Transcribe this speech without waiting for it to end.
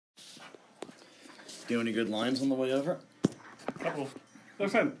Do any good lines on the way over? Couple.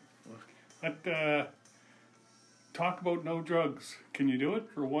 Listen, talk about no drugs. Can you do it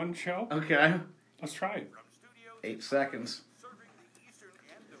for one show? Okay. Let's try it. 8 seconds.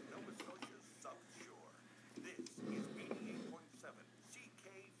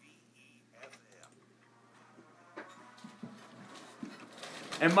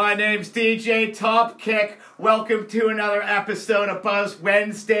 And my name's DJ Topkick. Welcome to another episode of Buzz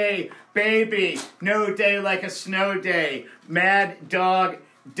Wednesday. Baby, no day like a snow day. Mad Dog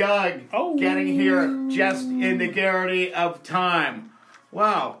Doug getting here just in the guarantee of time.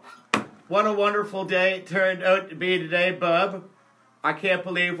 Wow, what a wonderful day it turned out to be today, bub. I can't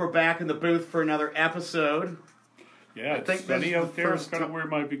believe we're back in the booth for another episode. Yeah, it's sunny out there. I'm going to wear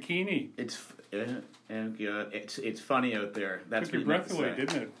my bikini. It's funny out there. That's took your breath away,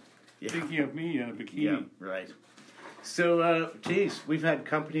 didn't it? Yeah. Thinking of me in a bikini. Yeah, right. So, geez, we've had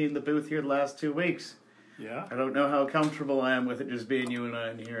company in the booth here the last 2 weeks. Yeah. I don't know how comfortable I am with it just being you and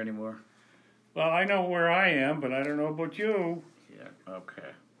I in here anymore. Well, I know where I am, but I don't know about you. Yeah, okay.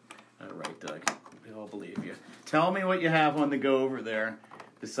 All right, Doug. We all believe you. Tell me what you have on the go over there,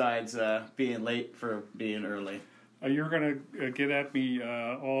 besides being late for being early. You're going to get at me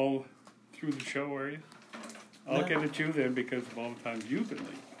all through the show, are you? I'll get at you then because of all the times you've been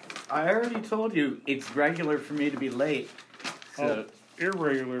late. I already told you it's regular for me to be late. So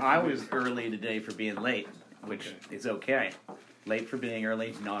irregular. I was early today for being late, which is okay. Late for being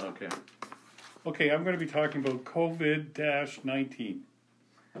early, not okay. Okay, I'm going to be talking about COVID-19.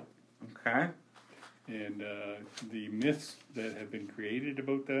 Okay. And the myths that have been created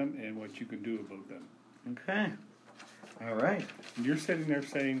about them and what you can do about them. Okay. All right. And you're sitting there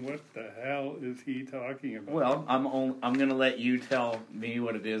saying, what the hell is he talking about? Well, I'm going to let you tell me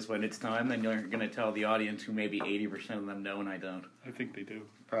what it is when it's time, then you're going to tell the audience who maybe 80% of them know and I don't. I think they do.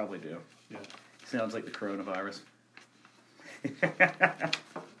 Probably do. Yeah. Sounds like the coronavirus.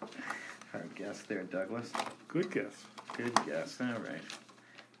 Our guess there, Douglas. Good guess. Good guess. All right.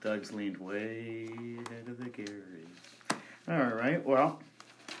 Doug's leaned way ahead of the Gary. All right. Well,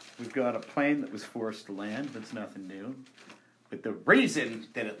 we've got a plane that was forced to land. That's nothing new. But the reason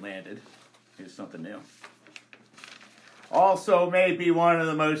that it landed is something new. Also, maybe one of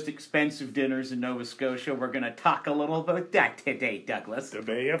the most expensive dinners in Nova Scotia. We're going to talk a little about that today, Douglas. The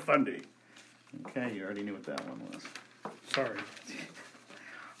Bay of Fundy. Okay, you already knew what that one was. Sorry.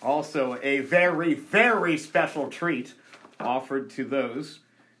 Also, a very, very special treat offered to those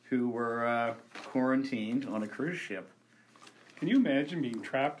who were quarantined on a cruise ship. Can you imagine being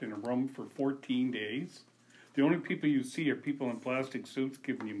trapped in a room for 14 days? The only people you see are people in plastic suits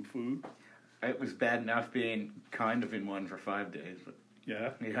giving you food. It was bad enough being kind of in one for 5 days. But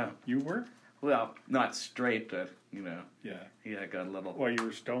Yeah? yeah. You were? Well, not straight, but, you know. Yeah. Yeah, I got a little... Well, you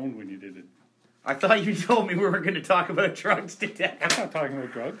were stoned when you did it. I thought you told me we were going to talk about drugs today. I'm not talking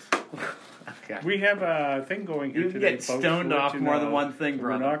about drugs. Okay. We have a thing going here You today. get stoned off more than one thing,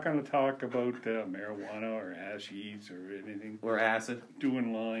 brother. We're not going to talk about marijuana or hashies or anything. Or acid.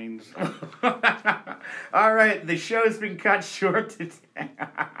 Doing lines. All right, the show's been cut short today.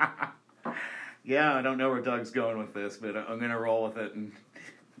 Yeah, I don't know where Doug's going with this, but I'm going to roll with it and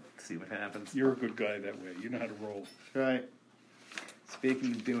see what happens. You're a good guy that way. You know how to roll. Right.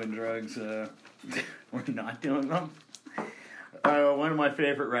 Speaking of doing drugs, we're not doing them. One of my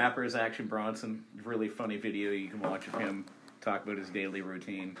favorite rappers, Action Bronson, really funny video you can watch of him talk about his daily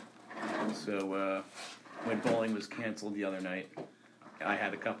routine. So when bowling was canceled the other night, I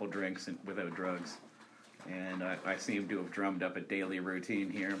had a couple drinks without drugs, and I seem to have drummed up a daily routine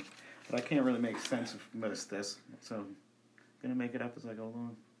here. But I can't really make sense of most of this, so I'm going to make it up as I go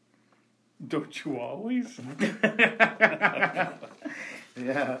along. Don't you always?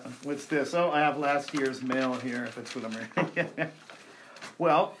 Yeah, what's this? Oh, I have last year's mail here, if that's what I'm reading.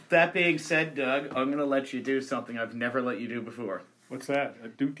 Well, that being said, Doug, I'm going to let you do something I've never let you do before. What's that? A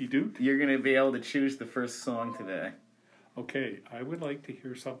dooty doot? You're going to be able to choose the first song today. Okay, I would like to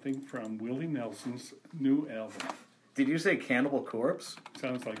hear something from Willie Nelson's new album. Did you say Cannibal Corpse?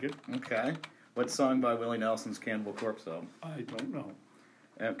 Sounds like it. Okay. What song by Willie Nelson's Cannibal Corpse album? I don't know.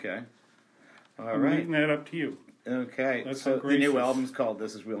 Okay. All I'm right. leaving that up to you. Okay. That's so so the new gracious. album's called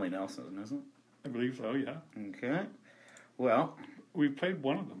This Is Willie Nelson, isn't it? I believe so, yeah. Okay. Well, We played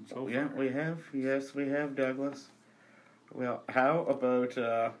one of them so yeah, far. we have. Yes, we have, Douglas. Well, how about,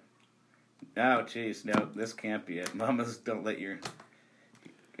 oh, jeez, no, this can't be it. Mamas don't let your,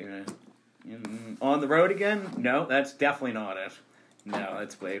 on the road again? No, that's definitely not it. No,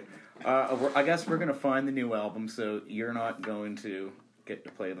 that's way. I guess we're going to find the new album, so you're not going to get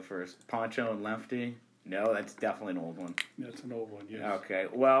to play the first. Poncho and Lefty. No, that's definitely an old one. That's an old one, yes. Okay,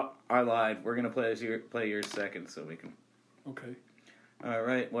 well, I lied. We're going to play yours second so we can... Okay. All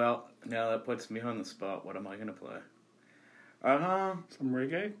right, well, now that puts me on the spot. What am I going to play? Some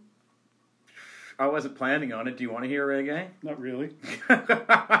reggae? I wasn't planning on it. Do you want to hear reggae? Not really.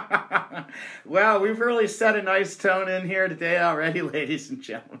 Well, we've really set a nice tone in here today already, ladies and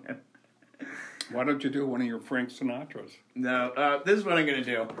gentlemen. Why don't you do one of your Frank Sinatras? No, this is what I'm going to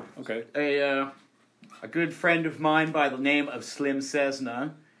do. Okay. A good friend of mine by the name of Slim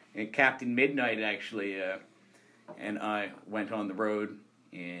Cessna, and Captain Midnight, actually, and I went on the road,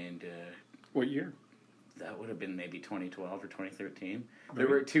 and... What year? That would have been maybe 2012 or 2013. Right. There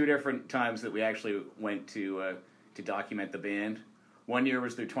were two different times that we actually went to document the band. One year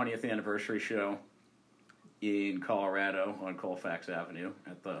was their 20th anniversary show in Colorado on Colfax Avenue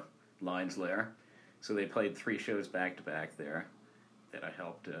at the Lions Lair. So they played 3 shows back-to-back there that I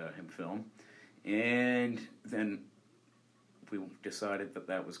helped him film. And then we decided that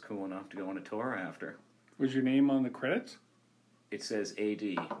that was cool enough to go on a tour after. Was your name on the credits? It says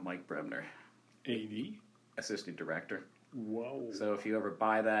A.D., Mike Brebner. A.D.? Assistant director. Whoa. So if you ever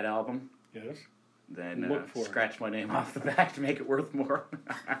buy that album, Yes. then Look for scratch my name off the back to make it worth more.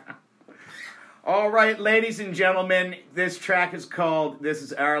 All right, ladies and gentlemen, this track is called This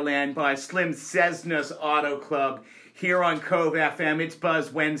Is Our Land by Slim Cessna's Auto Club here on Cove FM. It's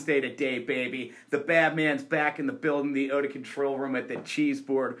Buzz Wednesday today, baby. The bad man's back in the building, the out of control room at the cheese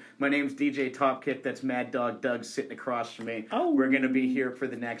board. My name's DJ Topkick. That's Mad Dog Doug sitting across from me. Oh. We're going to be here for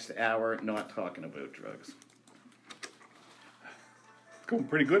the next hour not talking about drugs. Going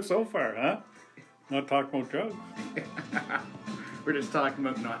pretty good so far, huh? Not talking about drugs. We're just talking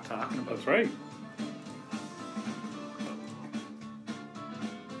about not talking about That's right.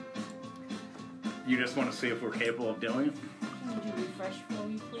 You just want to see if we're capable of doing it? Would you refresh for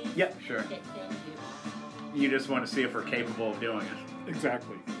me, please? Yep, sure. Okay, thank you. You just want to see if we're capable of doing it.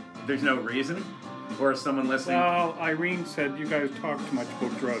 Exactly. There's no reason? Or is someone listening? Well, Irene said you guys talk too much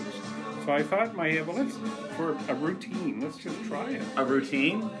about drugs. So I thought in my head, well, let's, for a routine, let's just try it. A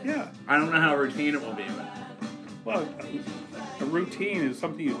routine? Yeah. I don't know how routine it will be, but... Well, a routine is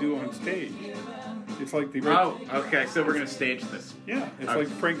something you do on stage. It's like the... Oh, okay, so we're going to stage this. Yeah, it's Okay. like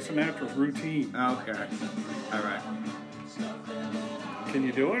Frank Sinatra's routine. Okay. All right. Can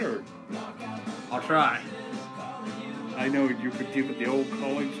you do it, or... I'll try. I know you could give it the old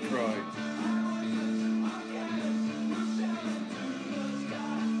college try.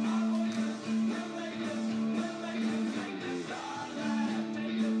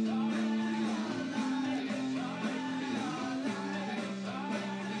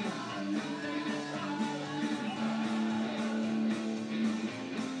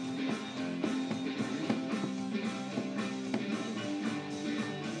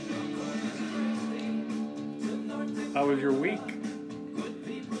 How was your week?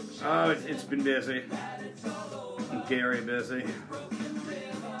 Oh, it's been busy. Very busy.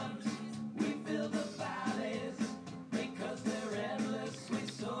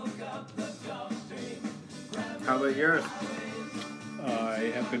 How about yours?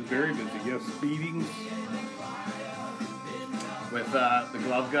 I have been very busy. Yes, meetings. With the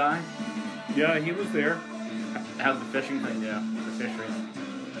glove guy? Yeah, he was there. How's the fishing thing go? The fishery?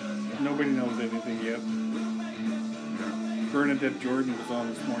 Nobody knows anything yet. Bernadette Jordan was on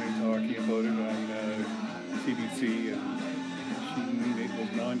this morning talking about it on CBC, and she was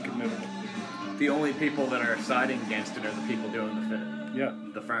non-committal. The only people that are siding against it are the people doing Yeah,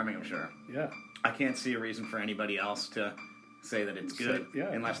 the farming, I'm sure. yeah. I can't see a reason for anybody else to say that it's good,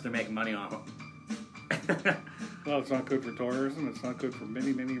 yeah. unless they're making money off it. Well, it's not good for tourism. It's not good for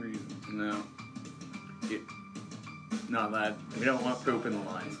many, many reasons. No. Not that. We don't want poop in the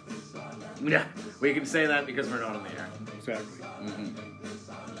lines. Yeah, we can say that because we're not on the air. Exactly.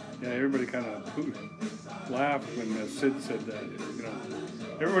 Mm-hmm. Yeah, everybody kind of laughed when Sid said that. You know,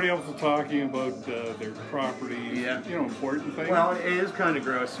 everybody else was talking about their properties. Yeah. You know, important things. Well, it is kind of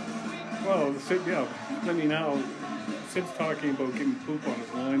gross. Well, Sid, yeah. I mean, now Sid's talking about getting poop on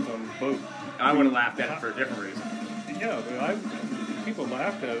his lines on his boat. I would have laughed at it for a different reason. Yeah, but people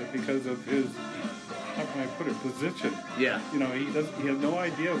laughed at it because of his, how can I put it, position. Yeah. You know, he has no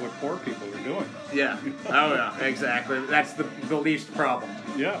idea what poor people are doing. Yeah. Oh, yeah, exactly. That's the least problem.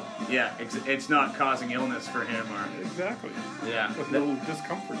 Yeah, Yeah, it's not causing illness for him or... exactly. Yeah. With a little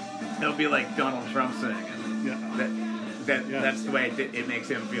discomfort. It'll be like Donald Trump saying it. Yeah. Yeah. That's the way it makes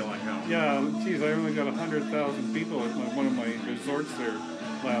him feel like home. Yeah, geez, I only got 100,000 people at one of my resorts there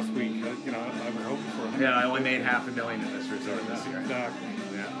last week. You know, I was hoping for 100. Yeah, I only made $500,000 in this resort this year. Exactly.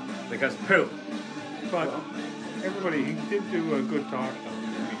 Yeah, because poop. But everybody, he did do a good talk though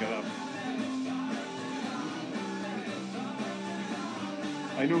when he got up.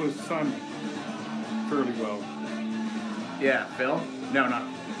 I know his son fairly well. Yeah, Phil? No, not.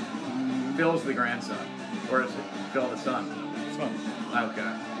 Phil's the grandson. Or is it Phil the son? Son. Okay.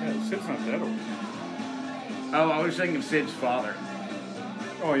 Yeah, Sid's not that old. Oh, I was thinking of Sid's father.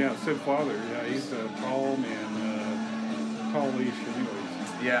 Oh yeah, Sid father. Yeah, he's a tall man, tallish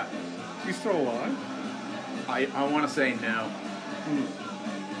anyways. Yeah. He's still alive? I want to say no.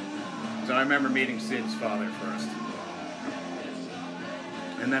 So I remember meeting Sid's father first.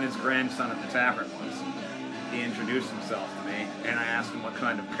 And then his grandson at the tavern was. He introduced himself to me, and I asked him what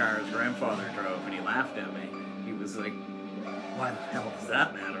kind of car his grandfather drove, and he laughed at me. He was like, why the hell does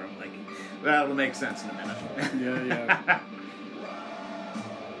that matter? I'm like, well, it'll make sense in a minute. Yeah.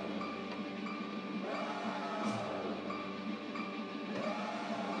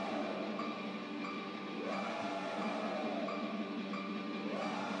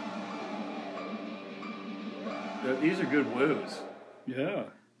 These are good woos. Yeah.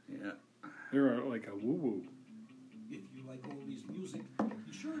 Yeah. They're like a woo-woo. If you like oldies music,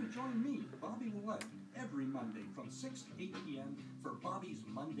 be sure to join me, Bobby Willett, every Monday from 6 to 8 p.m. for Bobby's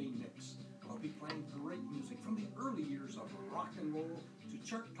Monday Mix. I'll be playing great music from the early years of rock and roll to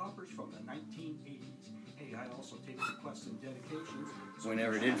chart toppers from the 1980s. Hey, I also take requests and dedications. So We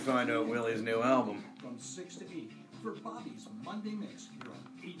never did find out Willie's new album. From 6 to 8 for Bobby's Monday Mix here on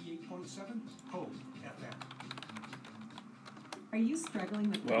 88.7 Cove FM. Are you struggling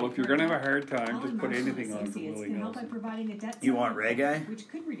with Well, if you're going to have a hard time, Alan just put Marshall anything on for Associates Willie can help by Nelson. providing a debt You want settlement reggae? which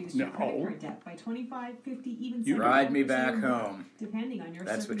could reduce your No. credit card debt by 25, 50, even You 75% Ride me back or more, home. depending on your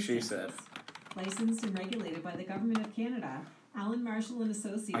That's what she circumstances. Licensed and regulated by the Government of Canada, Alan Marshall and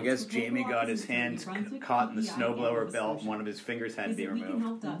Associates. I guess with local Jamie got his offices in hands New Brunswick, caught in the PEI, snowblower and belt, Nova and one of his fingers had to be Visit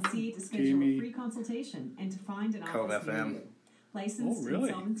removed. wecanhelp.ca to schedule Jamie. a free consultation and to find an Cove office near FM. you. Licensed Oh, really?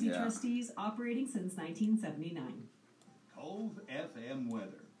 insolvency Yeah. trustees operating since 1979. Cove FM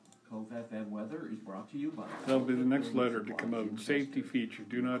weather. Cove FM weather is brought to you by. That'll be the next letter to come out. Safety feature.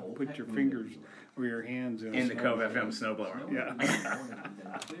 Do not put your fingers or your hands in In the Cove snowblower. FM snowblower. Yeah.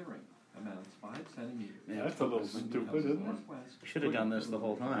 Clearing amounts 5 centimeters. Yeah, that's a little stupid, isn't it? Should have done this the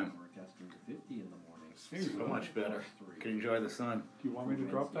whole time. Forecasting to 50 in the morning. Seriously. So much better. Can enjoy the sun. Do you want me to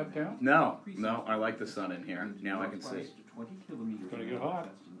drop that down? No, I like the sun in here. Now I can see. Northwest to 20 kilometers. Gonna get hot.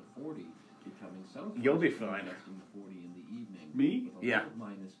 Forecasting to 40, becoming south. You'll be fine. Forecasting to 40 in the evening. Me? With a Yeah. low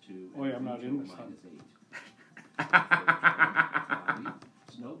of -2 Oh, yeah, I'm not in the and sun. -8.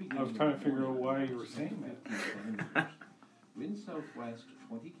 Snow I was trying to figure out why you were saying that. Wind southwest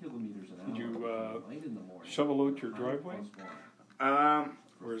 20 kilometers an hour. Did you, light in the morning. shovel out your driveway? +1.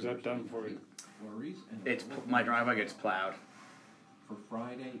 Or is that done for you? Flurries and It's my driveway gets plowed. For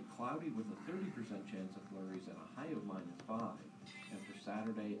Friday, cloudy with a 30% chance of flurries and a high of -5. And for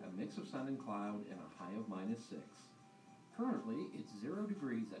Saturday, a mix of sun and cloud and a high of -6. Currently, it's 0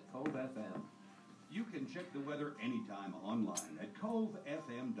 degrees at Cove FM. You can check the weather anytime online at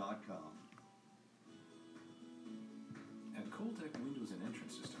covefm.com. At Coltec Windows and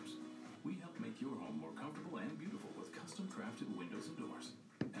Entrance Systems, we help make your home more comfortable and beautiful with custom-crafted windows and doors.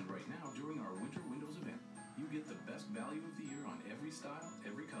 And right now, during our Winter Windows event, you get the best value of the year on every style,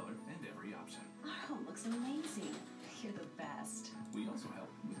 every color, and every option. Our home looks amazing. You're the best. We also help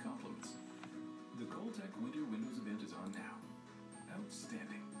with compliments. The Coltec Winter Windows event is on now.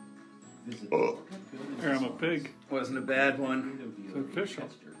 Outstanding. Visit Coltec Building Here, I'm a Supplies. pig. Wasn't a bad one. Window dealer It's in official.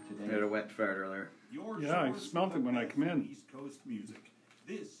 Chester I today. had a wet fart earlier. Your Yeah, I source smelt it for when I best come in. East Coast music.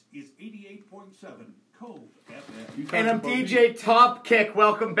 This is 88.7 Cove FM. You And I'm talked about me. DJ Topkick.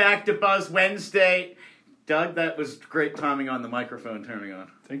 Welcome back to Buzz Wednesday. Doug, that was great timing on the microphone turning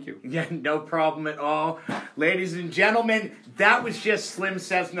on. Thank you. Yeah, no problem at all. Ladies and gentlemen, that was just Slim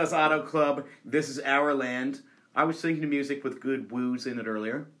Cessna's Auto Club. This is our land. I was thinking of music with good woos in it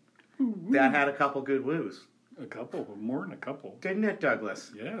earlier. That had a couple good woos. A couple, more than a couple. Didn't it,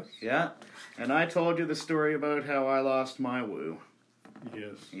 Douglas? Yes. Yeah. And I told you the story about how I lost my woo.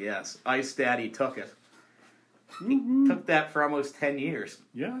 Yes. Yes, Ice Daddy took it. He took that for almost 10 years.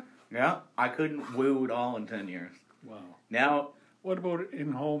 Yeah? Yeah, I couldn't woo at all in 10 years. Wow. Now, What about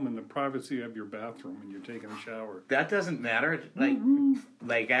in home in the privacy of your bathroom when you're taking a shower? that doesn't matter.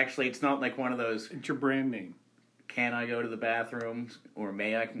 Like actually, it's not like one of those, It's your brand name. can I go to the bathroom or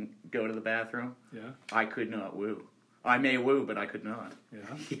may I can go to the bathroom? Yeah? I could not woo. I may woo, but I could not.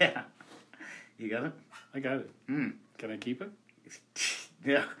 Yeah? Yeah. You got it? I got it. Mm. Can I keep it?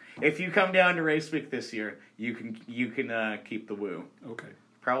 Yeah. If you come down to Racewick this year, you can keep the woo. Okay.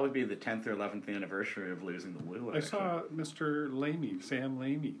 Probably be the 10th or 11th anniversary of losing the woo. I actually. saw Mr. Lamey, Sam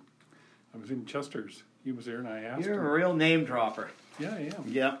Lamey. I was in Chester's. He was there, and I asked You're him. a real name dropper. Yeah, I am.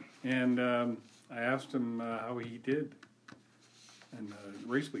 Yeah. And I asked him how he did. and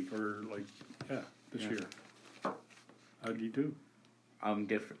race week, or this year. How did you do? I'm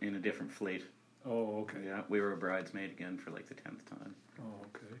in a different fleet. Oh, okay. Yeah, we were a bridesmaid again for like the 10th time. Oh,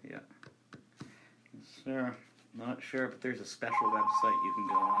 okay. Yeah. So, not sure, but there's a special website you can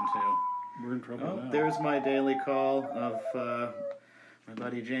go on to. We're in trouble now. There's my daily call of my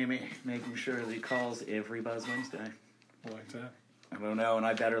buddy Jamie making sure that he calls every Buzz Wednesday. Why is that? I don't know, and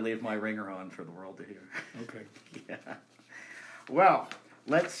I better leave my ringer on for the world to hear. Okay. Yeah. Well,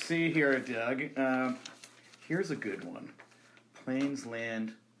 let's see here, Doug. Here's a good one. Planes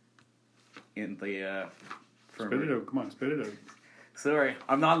land in the... Spit it out. Come on, spit it out. Sorry,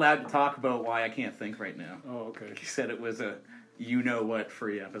 I'm not allowed to talk about why I can't think right now. Oh, okay. He said it was a you-know-what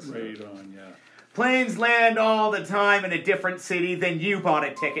free episode. Right on, yeah. Planes land all the time in a different city than you bought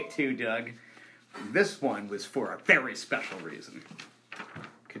a ticket to, Doug. This one was for a very special reason.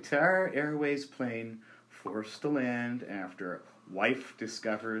 Qatar Airways plane forced to land after wife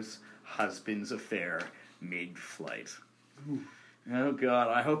discovers husband's affair mid-flight. Ooh. Oh, God,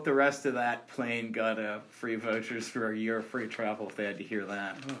 I hope the rest of that plane got free vouchers for a year of free travel if they had to hear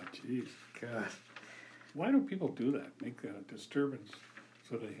that. Oh, jeez. God. Why don't people do that? Make a disturbance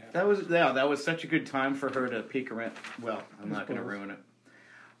so they have... That was such a good time for her to peek around. Well, I'm not going to ruin it.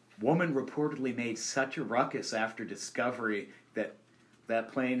 Woman reportedly made such a ruckus after discovery that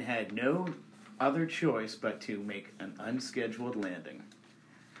that plane had no other choice but to make an unscheduled landing.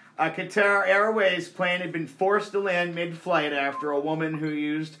 A Qatar Airways plane had been forced to land mid-flight after a woman who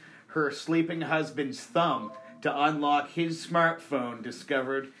used her sleeping husband's thumb to unlock his smartphone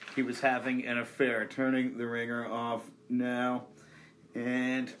discovered he was having an affair. Turning the ringer off now.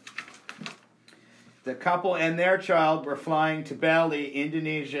 And the couple and their child were flying to Bali,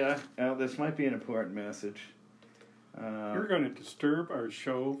 Indonesia. Oh, this might be an important message. You're going to disturb our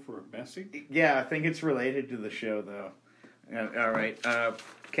show for a message? Yeah, I think it's related to the show, though. All right.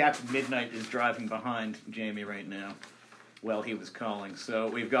 Captain Midnight is driving behind Jamie right now while he was calling. So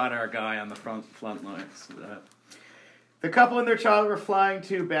we've got our guy on the front lines. The couple and their child were flying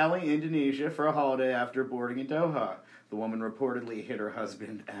to Bali, Indonesia for a holiday after boarding in Doha. The woman reportedly hit her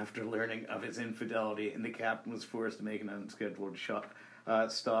husband after learning of his infidelity, and the captain was forced to make an unscheduled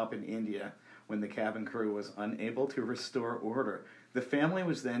stop in India when the cabin crew was unable to restore order. The family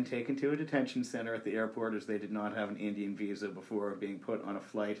was then taken to a detention center at the airport as they did not have an Indian visa before being put on a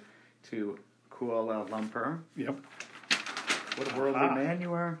flight to Kuala Lumpur. Yep. What a worldly man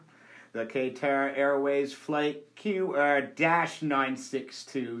you are. The Qatar Airways flight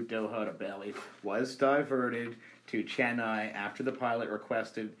QR-962 Doha to Bali was diverted to Chennai after the pilot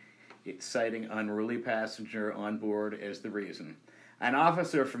requested it, citing unruly passenger on board as the reason. An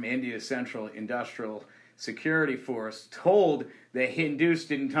officer from India's Central Industrial Security Force told the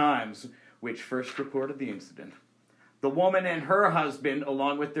Hindustan Times, which first reported the incident. The woman and her husband,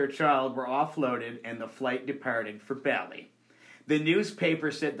 along with their child, were offloaded and the flight departed for Bali. The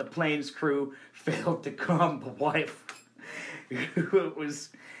newspaper said the plane's crew failed to calm the wife, who was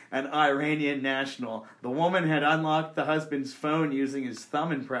an Iranian national. The woman had unlocked the husband's phone using his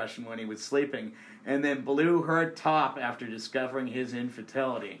thumb impression when he was sleeping, and then blew her top after discovering his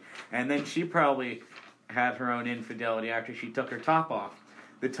infidelity. And then she probably had her own infidelity after she took her top off.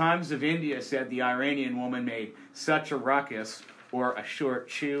 The Times of India said the Iranian woman made such a ruckus, or a short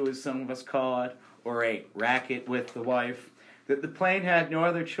chew as some of us call it, or a racket with the wife, that the plane had no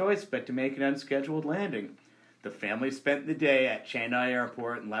other choice but to make an unscheduled landing. The family spent the day at Chennai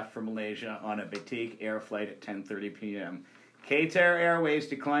Airport and left for Malaysia on a Batik Air flight at 10:30 p.m. Qatar Airways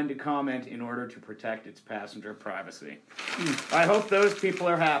declined to comment in order to protect its passenger privacy. I hope those people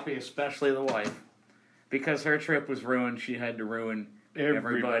are happy, especially the wife. Because her trip was ruined, she had to ruin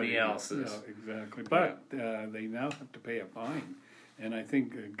everybody else's. Yeah, exactly. But they now have to pay a fine. And I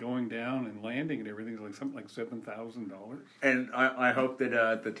think going down and landing and everything is like something like $7,000. And I hope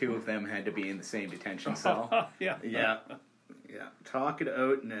that the two of them had to be in the same detention cell. Yeah. Yeah. Talk it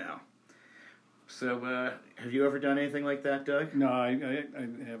out now. So, have you ever done anything like that, Doug? No, I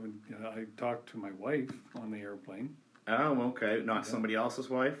haven't. I talked to my wife on the airplane. Oh, okay. Not somebody else's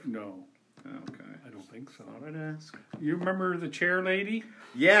wife? No. Okay. I don't think so. Thought I'd ask. You remember the chair lady?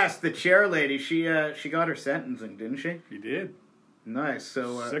 Yes, the chair lady. She got her sentencing, didn't she? She did. Nice.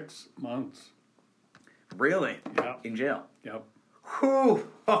 So 6 months. Really? Yeah. In jail. Yep. Whew.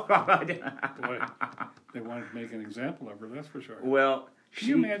 Boy, they wanted to make an example of her. That's for sure. Well, can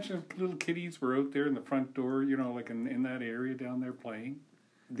you imagine if little kiddies were out there in the front door? You know, like in that area down there playing.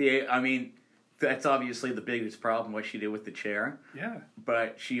 That's obviously the biggest problem, what she did with the chair. Yeah.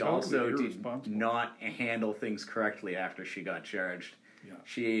 But she Totally also did irresponsible. not handle things correctly after she got charged. Yeah.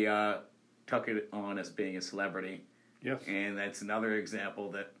 She took it on as being a celebrity Yes. And that's another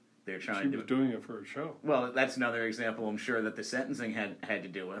example that they're She trying was to... doing it for a show. Well, that's another example I'm sure that the sentencing had to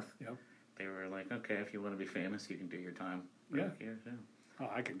do with. Yep. They were like, okay, if you want to be famous, you can do your time. Yeah. Here, too. Oh,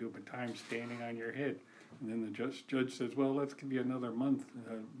 I can do my time standing on your head. And then the judge says, well, let's give you another month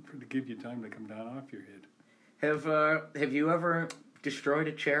to give you time to come down off your head. Have you ever destroyed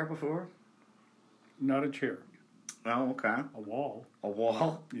a chair before? Not a chair. Oh, okay. A wall. A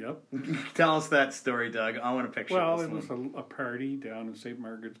wall? Yep. Tell us that story, Doug. I want to picture Well, this it was one. a party down in St.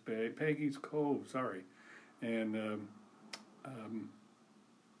 Margaret's Bay, Peggy's Cove, sorry. And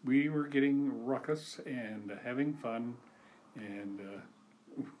we were getting ruckus and having fun, and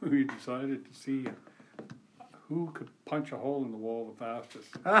we decided to see who could punch a hole in the wall the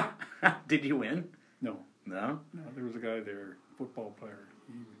fastest. Did you win? No. No? No, there was a guy there, football player.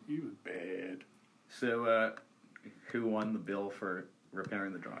 He was bad. So, who won the bill for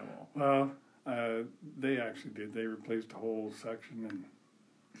repairing the drywall? Well, they actually did. They replaced the whole section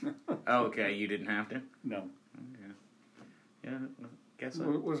and... Oh, okay, you didn't have to? No. Okay. Yeah, I guess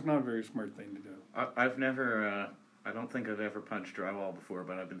It was not a very smart thing to do. I've never, I don't think I've ever punched drywall before,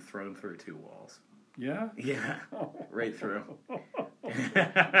 but I've been thrown through 2 walls. Yeah? Yeah, right through.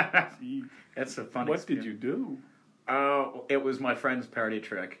 Gee. That's a funny What did you do? Oh, it was my friend's party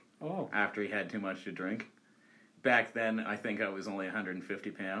trick. Oh. After he had too much to drink. Back then, I think I was only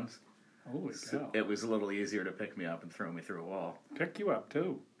 150 pounds. Holy So cow. it was a little easier to pick me up and throw me through a wall. Pick you up,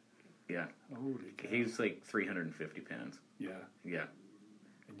 too. Yeah. Holy cow. He's like 350 pounds. Yeah. Yeah.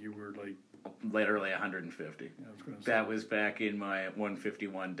 And you were like... Literally 150. I was gonna say. That was back in my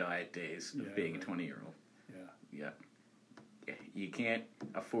 151 diet days of Yeah, being right. a 20-year-old. Yeah. Yeah. You can't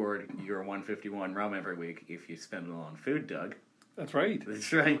afford your 151 rum every week if you spend it on food, Doug. That's right.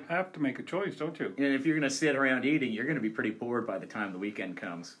 That's right. You have to make a choice, don't you? And if you're going to sit around eating, you're going to be pretty bored by the time the weekend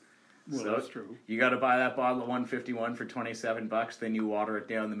comes. Well, So that's true. You got to buy that bottle of 151 for $27, then you water it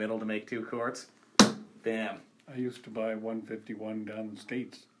down the middle to make 2 quarts. Bam. I used to buy 151 down in the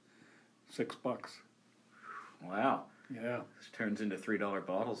States. $6. Wow. Yeah. This turns into $3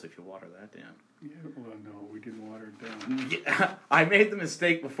 bottles if you water that down. Yeah. Well, no, we didn't water it down. Yeah, I made the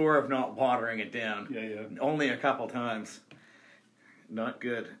mistake before of not watering it down. Yeah, yeah. Only a couple times. Not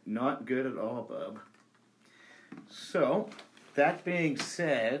good. Not good at all, bub. So, that being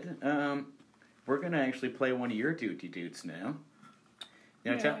said, we're going to actually play one of your Dooty Doots now.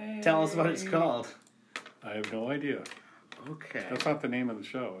 Now, tell us what it's called. I have no idea. Okay. That's not the name of the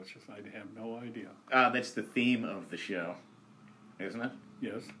show. It's just I have no idea. That's the theme of the show, isn't it?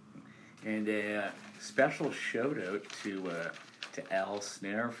 Yes. And a special shout out to Al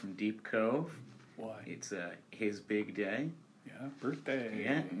Snare from Deep Cove. Why? It's his big day. Yeah, birthday.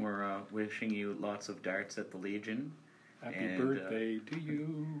 Yeah, we're wishing you lots of darts at the Legion. Happy birthday to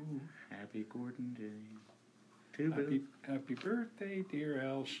you. Happy Gordon Day. To Happy birthday, dear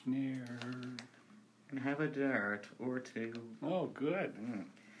Al Snare. and have a dart or 2. Oh, good.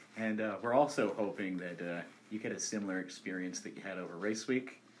 And we're also hoping that you get a similar experience that you had over Race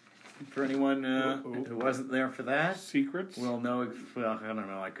Week. For anyone who wasn't there for that, Secrets? well, I don't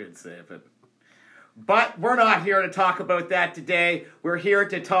know, I could say it, but we're not here to talk about that today. We're here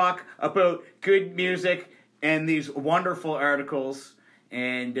to talk about good music and these wonderful articles.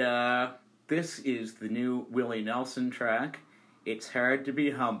 And this is the new Willie Nelson track. It's Hard to Be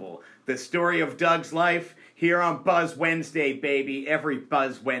Humble. The story of Doug's life here on Buzz Wednesday, baby. Every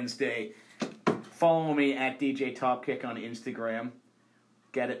Buzz Wednesday. Follow me at DJ Topkick on Instagram.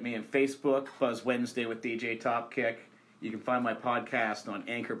 Get at me on Facebook, Buzz Wednesday with DJ Topkick. You can find my podcast on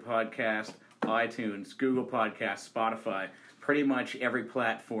Anchor Podcast, iTunes, Google Podcast, Spotify. Pretty much every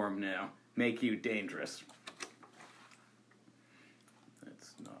platform now. Make you dangerous.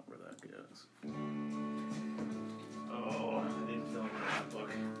 That's not where that goes. Oh, I didn't fill in that book.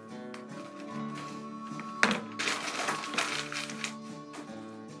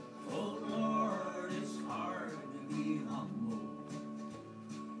 Oh Lord, it's hard to be humble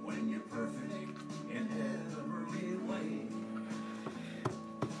when you're perfect in every way.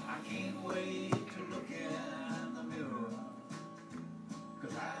 I can't wait to look in the mirror,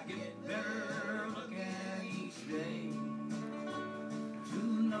 'cause I get better looking each day. To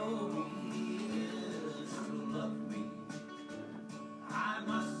know He is to love me, I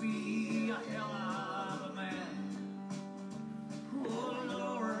must be a hell of a man. Oh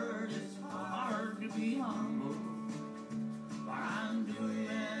Lord, it's hard to be humble, but I'm doing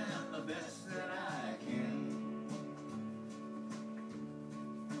the best that I can.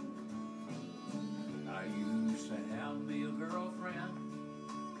 I used to have me a girlfriend,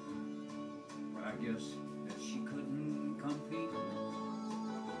 but I guess that she couldn't compete with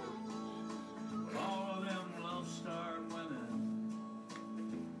all of them love star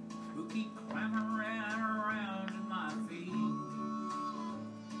time ran around in my feet.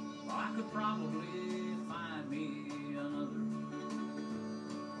 I could probably find me another,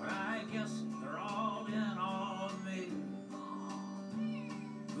 but I guess they're all in on me.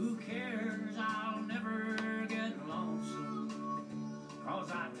 Who cares? I'll never get lonesome,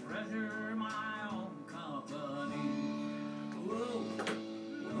 'cause I treasure my own company. Whoa,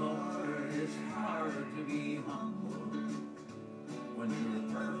 Lord, it's hard to be humble when you're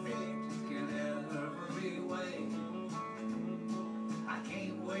perfect in every way. I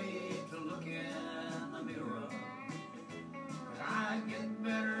can't wait to look in the mirror, 'cause I get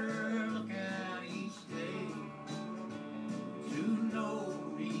better looking each day. To know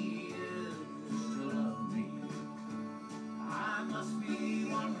me is to love me. I must be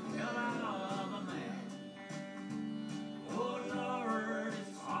one hell of a man. Oh Lord,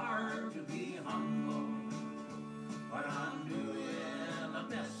 it's hard to be humble, but I'm doing the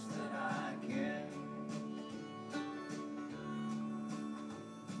best that I can.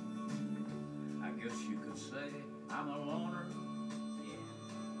 I guess you could say I'm a loner,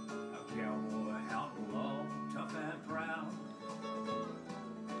 yeah, a cowboy outlaw, tough and proud.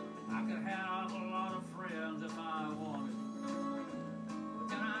 I could have a lot of friends if I wanted, but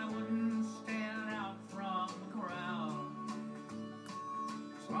then I wouldn't stand out from the crowd.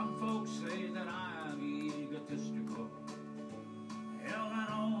 Some folks say that I'm egotistical. Hell, I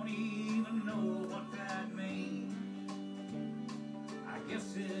don't even know what that means. I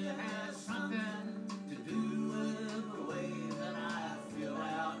guess it has something to do with the way that I fill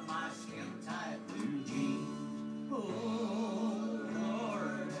out my skin-tight blue jeans. Oh,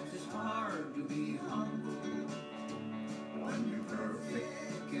 Lord, it's hard to be humble when you're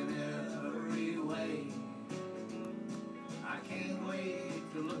perfect in every way. I can't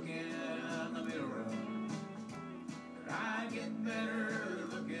wait to look in the mirror, but I get better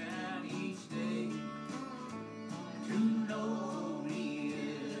looking each day. To know me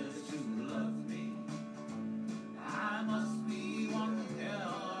is to love me. I must be one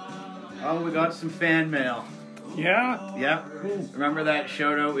hell of a Oh, we got some fan mail. Yeah? Yep. Remember that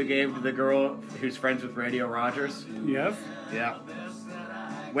shout out we gave to the girl who's friends with Radio Rogers? Yes? Yeah.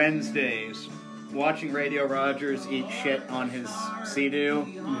 Wednesdays. Watching Radio Rogers eat shit on his Sea-Doo.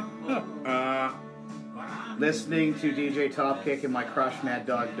 Listening to DJ Topkick and my crush Mad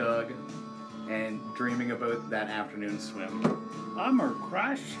Dog Doug. And dreaming about that afternoon swim. I'm her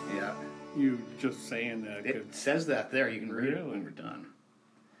crush. Yeah. You just saying that. It says that there. You can read it Really? when we're done.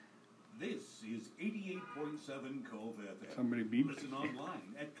 This is 88.7 Cove FM. Somebody beeped. Listen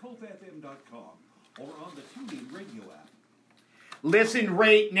online at covefm.com or on the TuneIn radio app. Listen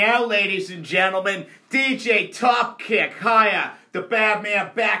right now, ladies and gentlemen. DJ Topkick, hiya. The bad man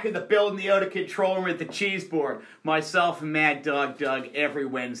back in the building, the out of control room at the cheese board. Myself and Mad Dog Doug every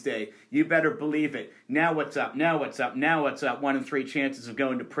Wednesday. You better believe it. Now what's up? Now what's up? Now what's up? 1 in 3 chances of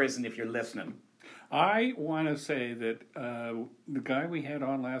going to prison if you're listening. I want to say that the guy we had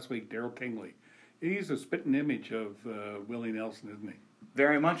on last week, Daryl Kingley, he's a spitting image of Willie Nelson, isn't he?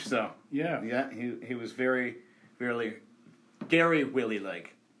 Very much so. Yeah. Yeah, he was very, very Gary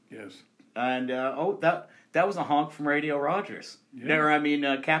Willie-like. Yes. And, that was a honk from Radio Rogers. Yeah. Or, I mean,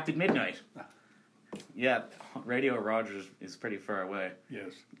 Captain Midnight. Yeah, Radio Rogers is pretty far away.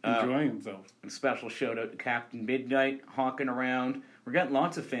 Yes. Enjoying himself. A special shout out to Captain Midnight, honking around. We're getting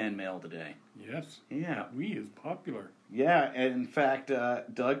lots of fan mail today. Yes. Yeah. We is popular. Yeah, and in fact,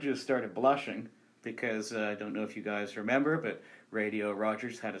 Doug just started blushing because I don't know if you guys remember, but Radio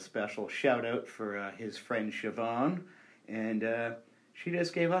Rogers had a special shout out for his friend Siobhan, and she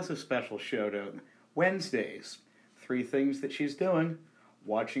just gave us a special shout out. Wednesdays, 3 things that she's doing: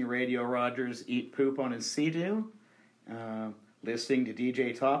 watching Radio Rogers eat poop on his Sea-Doo, listening to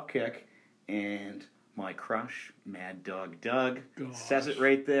DJ Topkick, and my crush, Mad Dog Doug. Gosh. Says it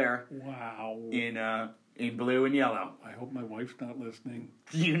right there. Wow. In blue and yellow. I hope my wife's not listening.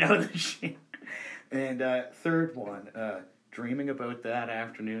 You know the shit. And third one, dreaming about that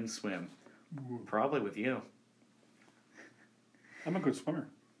afternoon swim. Probably with you. I'm a good swimmer.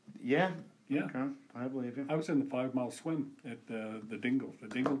 Yeah. Yeah. Okay. I believe you. I was in the 5-mile swim at the Dingle to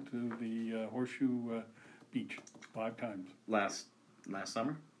the Horseshoe Beach 5 times. Last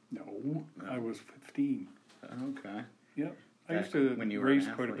summer? No, I was 15. Okay. Yep. I Back used to when you were race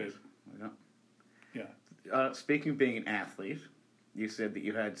an quite a athlete. bit. Yeah. Speaking of being an athlete, you said that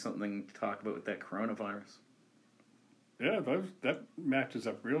you had something to talk about with that coronavirus. Yeah, that matches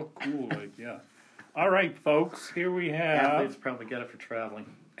up real cool. Yeah. All right, folks, here we have... Athletes probably get it for traveling.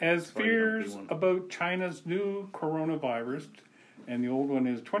 As That's why you don't do fears one. about China's new coronavirus, and the old one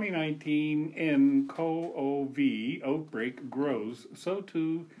is 2019 nCoV outbreak grows, so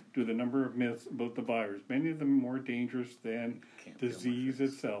too to the number of myths about the virus, many of them more dangerous than disease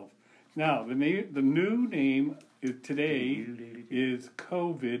itself. Now, the new name today is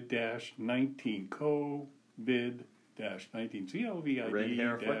COVID-19. COVID-19.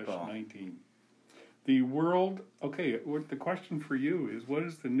 COVID-19. The world, okay, the question for you is, what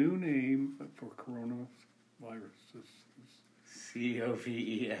is the new name for coronavirus?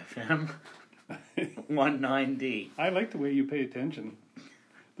 COVEFM 19D. I like the way you pay attention.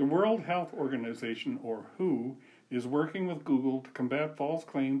 The World Health Organization, or WHO, is working with Google to combat false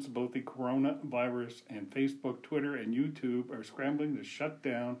claims about the coronavirus, and Facebook, Twitter, and YouTube are scrambling to shut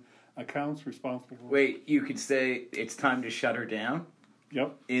down accounts responsible for... Wait, you could say it's time to shut her down?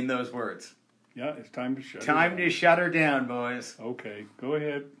 Yep. In those words. Yeah, it's time to shut her Time down. to shut her down, boys. Okay, go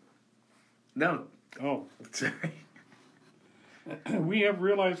ahead. No. Oh. Sorry. We have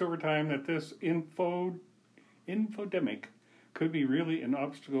realized over time that this infodemic could be really an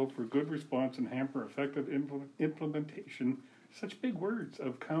obstacle for good response and hamper effective implementation, such big words,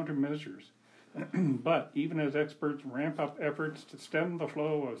 of countermeasures. But even as experts ramp up efforts to stem the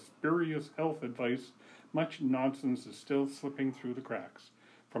flow of spurious health advice, much nonsense is still slipping through the cracks.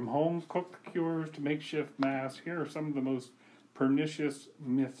 From home-cooked cures to makeshift masks, here are some of the most pernicious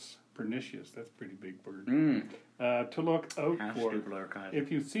myths. Pernicious, that's a pretty big word. To look out for.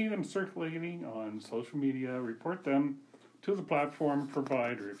 If you see them circulating on social media, report them to the platform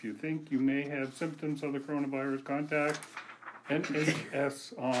provider. If you think you may have symptoms of the coronavirus, contact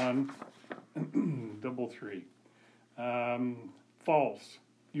NHS on 33. False.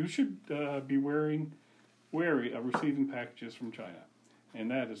 You should be wary of receiving packages from China,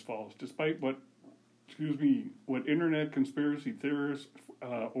 and that is false. Despite what internet conspiracy theorists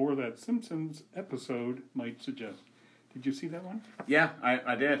or that Simpsons episode might suggest. Did you see that one? Yeah,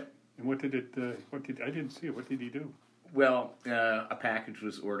 I did. And what did it? I didn't see it. What did he do? Well, a package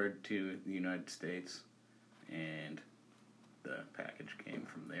was ordered to the United States, and the package came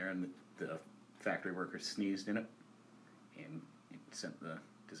from there, and the factory workers sneezed in it, and it sent the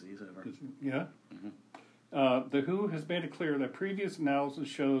disease over. Yeah. Mm-hmm. The WHO has made it clear that previous analysis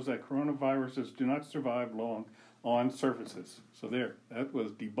shows that coronaviruses do not survive long on surfaces. So that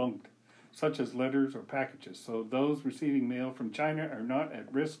was debunked, such as letters or packages. So those receiving mail from China are not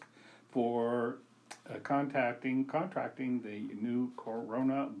at risk for contracting the new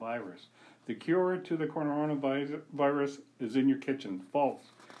coronavirus. The cure to the coronavirus is in your kitchen.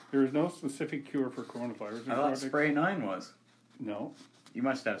 False. There is no specific cure for coronavirus. I thought Spray 9 was. No. You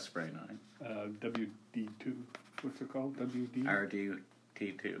must have Spray 9. WD2. What's it called? WD?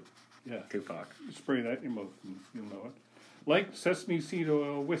 RDT2. Yeah. Tupac. Spray that in your mouth and you'll know it. Like sesame seed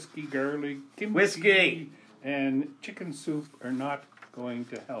oil, whiskey, garlic, kimchi, whiskey, and chicken soup are not going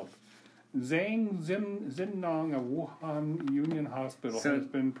to help. Zhang Xinnong of Wuhan Union Hospital has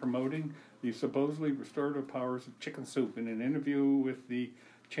been promoting the supposedly restorative powers of chicken soup. In an interview with the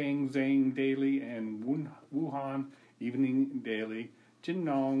Changzheng Daily and Wuhan Evening Daily,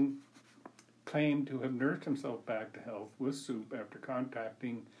 Xinnong claimed to have nursed himself back to health with soup after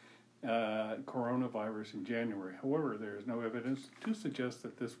contacting coronavirus in January. However, there is no evidence to suggest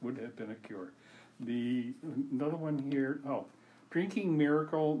that this would have been a cure. Another one here, drinking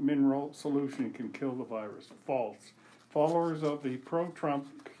miracle mineral solution can kill the virus. False. Followers of the pro-Trump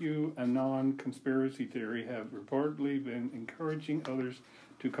QAnon conspiracy theory have reportedly been encouraging others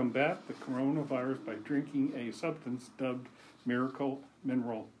to combat the coronavirus by drinking a substance dubbed miracle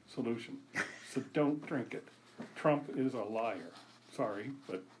mineral solution. So don't drink it. Trump is a liar. Sorry,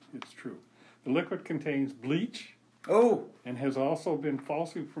 but it's true. The liquid contains bleach. And has also been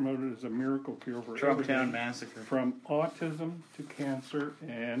falsely promoted as a miracle cure for Trumptown Massacre. From autism to cancer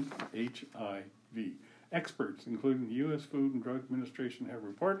and HIV. Experts, including the U.S. Food and Drug Administration, have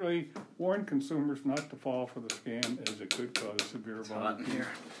reportedly warned consumers not to fall for the scam as it could cause severe vomiting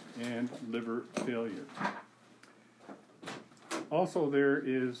and liver failure. Also, there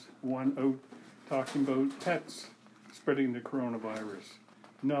is one out talking about pets spreading the coronavirus.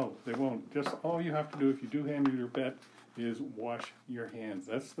 No, they won't. Just all you have to do if you do handle your pet is wash your hands.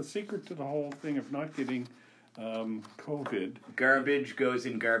 That's the secret to the whole thing of not getting COVID. Garbage goes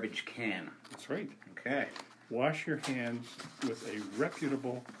in garbage can. That's right. Okay. Wash your hands with a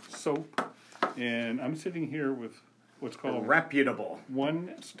reputable soap. And I'm sitting here with what's called reputable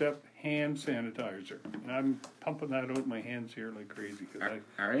one-step hand sanitizer. And I'm pumping that out my hands here like crazy.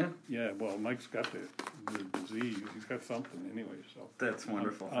 Are you? Yeah, well, Mike's got the disease. He's got something anyway. So that's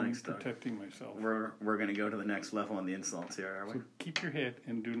wonderful. I'm Thanks, protecting myself. We're going to go to the next level on the insults here, are we? So keep your head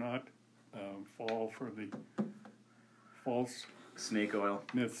and do not fall for the false snake oil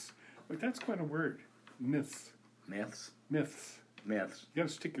myths. But that's quite a word. Myths. Myths? Myths. Myths. You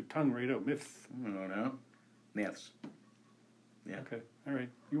gotta stick your tongue right out. Myths. I don't know. Myths. Yeah. Okay. All right.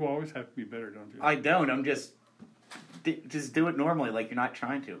 You always have to be better, don't you? I don't. I'm just do it normally, like you're not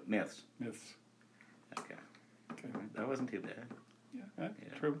trying to. Myths. Myths. Okay. Okay. That wasn't too bad. Yeah.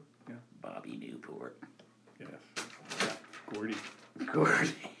 Yeah. True. Yeah. Bobby Newport. Yes. Gordy.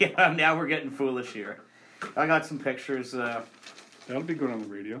 Good. Yeah. Now we're getting foolish here. I got some pictures. That'll be good on the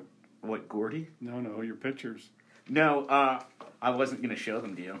radio. What, Gordy? No, your pictures. No. I wasn't gonna show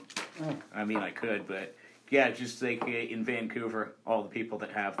them to you. Oh. I mean, I could, but yeah, just like in Vancouver, all the people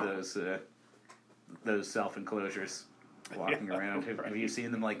that have those self-enclosures walking Yeah, around. Have you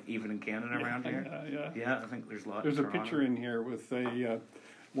seen them, like, even in Canada around here? Yeah. Yeah, I think there's a lot. There's a in Toronto. picture in here with a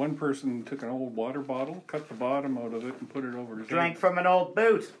one person took an old water bottle, cut the bottom out of it, and put it over his Drank head. from an old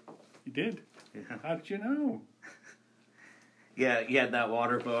boot. He did. Yeah. How did you know? Yeah, he had that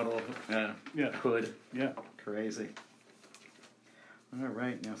water bottle Yeah. hood. Yeah. Crazy. All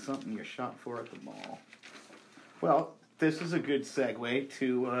right, now something you're shot for at the mall. Well, this is a good segue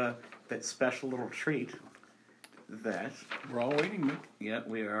to that special little treat that... We're all waiting, Nick. Yeah,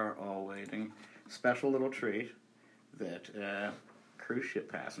 we are all waiting. Special little treat that cruise ship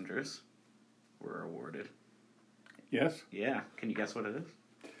passengers were awarded. Yes. Yeah, can you guess what it is?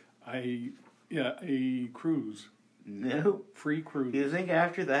 A cruise. No. Free cruise. Do you think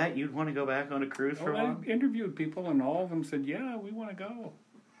after that you'd want to go back on a cruise for I long? interviewed people, and all of them said, yeah, we want to go.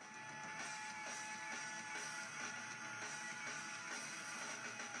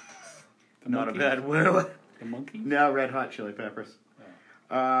 The Not Monkees? a bad woo. The Monkees? No, Red Hot Chili Peppers.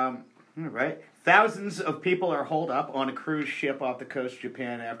 All right. Thousands of people are holed up on a cruise ship off the coast of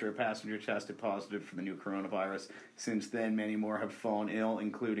Japan after a passenger tested positive for the new coronavirus. Since then, many more have fallen ill,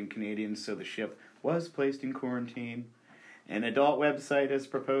 including Canadians, so the ship was placed in quarantine. An adult website has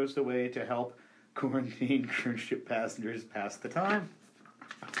proposed a way to help quarantine cruise ship passengers pass the time.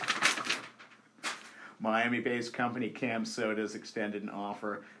 Miami-based company Cam Soda's extended an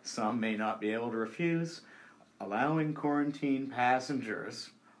offer some may not be able to refuse, allowing quarantine passengers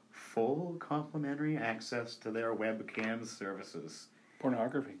full complimentary access to their webcam services.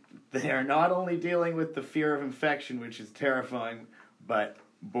 Pornography. They are not only dealing with the fear of infection, which is terrifying, but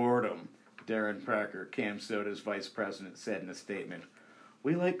boredom. Darren Parker, Cam Soda's vice president, said in a statement,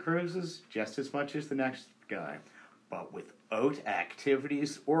 "We like cruises just as much as the next guy, but without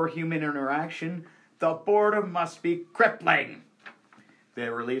activities or human interaction, the boredom must be crippling."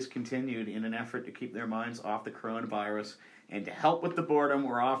 Their release continued in an effort to keep their minds off the coronavirus, and to help with the boredom,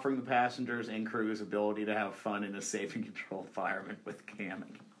 we're offering the passengers and crews ability to have fun in a safe and controlled environment with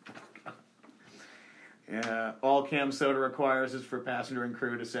camming. All Cam Soda requires is for passenger and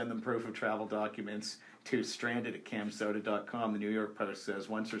crew to send them proof of travel documents to stranded@camsoda.com. The New York Post says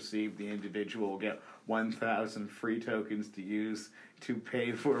once received, the individual will get 1,000 free tokens to use to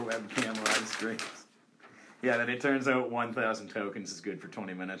pay for webcam live streams. Yeah, then it turns out 1,000 tokens is good for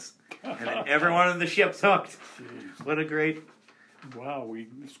 20 minutes. And then everyone on the ship's hooked. What a great... Wow, we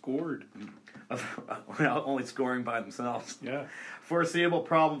scored. Well, only scoring by themselves. Yeah. Foreseeable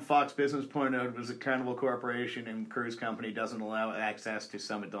problem Fox Business pointed out was that Carnival Corporation and cruise company doesn't allow access to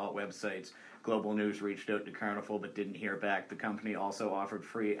some adult websites. Global News reached out to Carnival but didn't hear back. The company also offered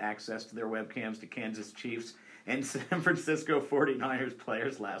free access to their webcams to Kansas Chiefs and San Francisco 49ers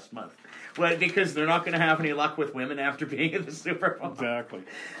players last month. Well, because they're not going to have any luck with women after being in the Super Bowl. Exactly.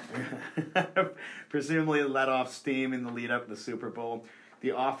 Presumably let off steam in the lead up to the Super Bowl.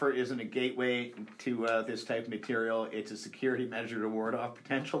 The offer isn't a gateway to this type of material. It's a security measure to ward off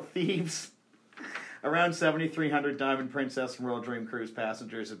potential thieves. Around 7,300 Diamond Princess and Royal Dream Cruise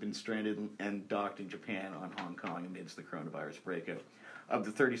passengers have been stranded and docked in Japan on Hong Kong amidst the coronavirus breakout. Of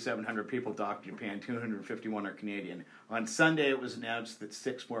the 3,700 people docked in Japan, 251 are Canadian. On Sunday, it was announced that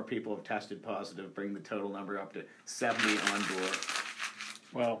 6 more people have tested positive, bringing the total number up to 70 on board.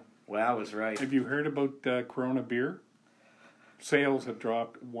 Well, wow, I was right. Have you heard about Corona beer? Sales have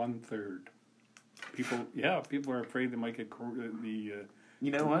dropped 1/3. People are afraid they might get you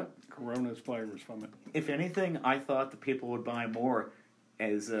know what? Corona's virus from it. If anything, I thought that people would buy more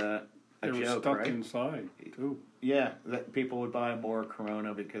as a they were joke, stuck right? inside too. Yeah, that people would buy more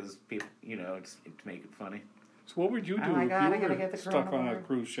Corona because people, it's to make it funny. So what would you do my if God, I you gotta were get the stuck on a coronavirus.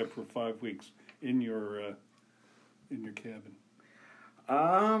 cruise ship for 5 weeks in your cabin?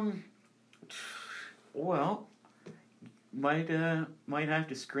 Well, might have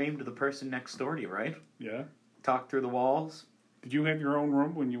to scream to the person next door to you, right? Yeah. Talk through the walls. Did you have your own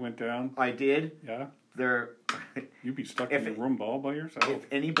room when you went down? I did. Yeah. You'd be stuck in your room all by yourself. If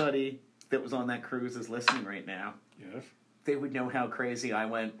anybody that was on that cruise is listening right now, yes, they would know how crazy I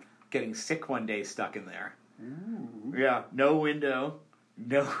went getting sick one day stuck in there. Ooh. Yeah, no window,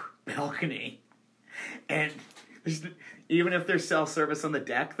 no balcony, and even if there's self-service on the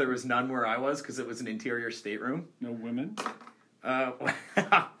deck, there was none where I was because it was an interior stateroom. No women?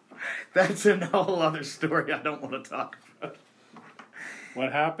 That's a whole other story I don't want to talk about.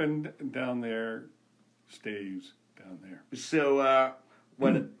 What happened down there stays down there. So,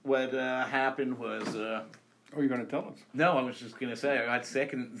 what happened was... oh, you're going to tell us? No, I was just going to say, I got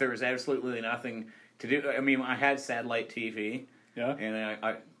sick and there was absolutely nothing to do. I mean, I had satellite TV. Yeah? And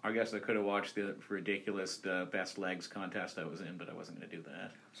I guess I could have watched the ridiculous Best Legs contest I was in, but I wasn't going to do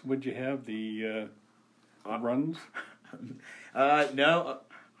that. So would you have the runs? No,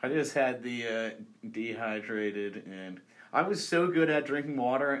 I just had the dehydrated, and I was so good at drinking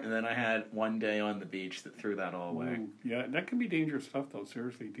water, and then I had one day on the beach that threw that all away. Ooh, yeah, that can be dangerous stuff, though.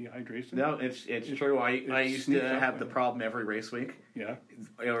 Seriously, dehydration. No, it's true. I used to have the problem every race week. Yeah.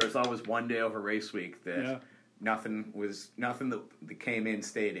 There was always one day over race week that nothing that came in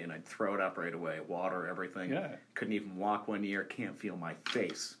stayed in. I'd throw it up right away. Water, everything. Yeah. Couldn't even walk one year. Can't feel my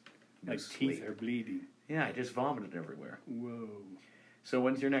face. No My sleep. teeth are bleeding. Yeah, I just vomited everywhere. Whoa. So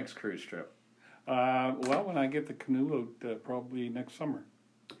when's your next cruise trip? Well, when I get the canoe out, probably next summer.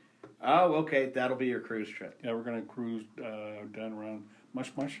 Oh, okay. That'll be your cruise trip. Yeah, we're going to cruise down around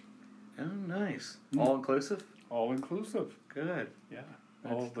Mush Mush. Oh, nice. All inclusive? All inclusive. Good. Yeah.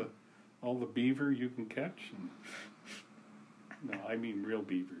 All the beaver you can catch. No, I mean real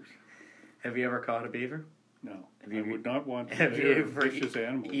beavers. Have you ever caught a beaver? No. Have you, I would not want to. Have They you are ever vicious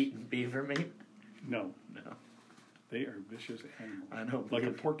animals. eaten beaver meat? No. No. They are vicious animals. I know. Like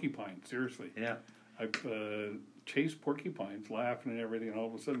a porcupine, seriously. Yeah. I've chased porcupines, laughing and everything, and all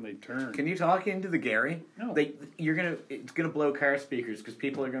of a sudden they turn. Can you talk into the Gary? No. It's gonna blow car speakers because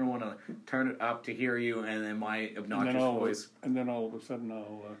people are gonna want to turn it up to hear you, and then my obnoxious voice. And then all of a sudden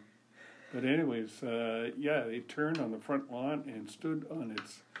I'll. But anyways, yeah, it turned on the front lawn and stood on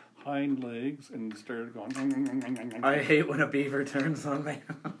its hind legs and started going. I hate when a beaver turns on me.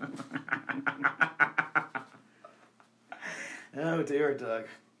 Oh dear, Doug.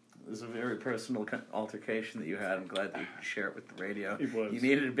 It was a very personal altercation that you had. I'm glad that you could share it with the radio. It was. You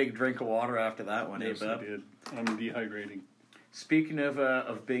needed a big drink of water after that one, Yes, eh, I bub? did. I'm dehydrating. Speaking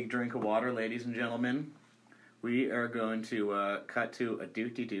of big drink of water, ladies and gentlemen, we are going to cut to a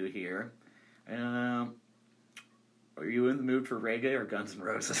doo-doo here. Are you in the mood for reggae or Guns N'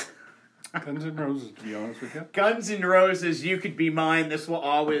 Roses? Guns N' Roses, to be honest with you. Guns N' Roses, You Could Be Mine. This will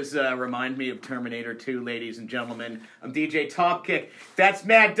always remind me of Terminator 2, ladies and gentlemen. I'm DJ Topkick. That's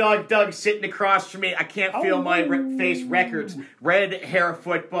Mad Dog Doug sitting across from me. I can't feel my face records. Red Hair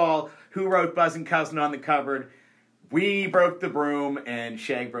Football. Who wrote Buzzin' Cousin on the cupboard? We broke the broom and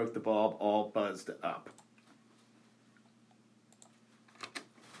Shag broke the bulb, all buzzed up.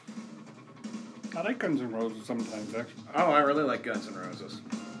 I like Guns N' Roses sometimes, actually. Oh, I really like Guns N' Roses.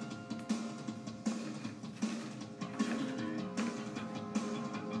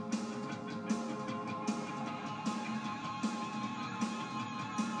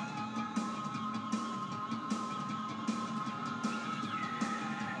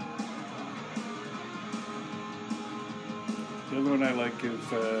 The other one I like is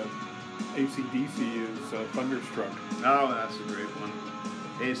AC/DC is Thunderstruck. Oh, that's a great one.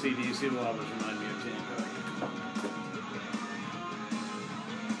 AC/DC will always remind me of Tango.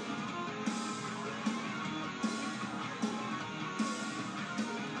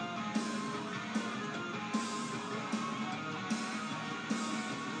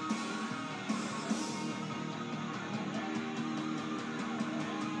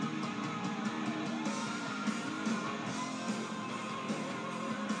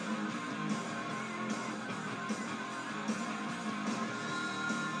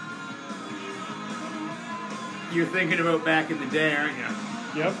 You're thinking about back in the day, aren't you?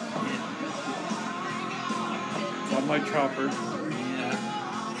 Yep. On my chopper.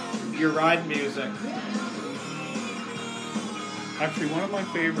 Yeah. Your ride music. Actually, one of my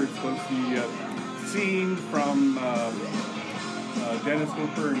favorites was the scene from Dennis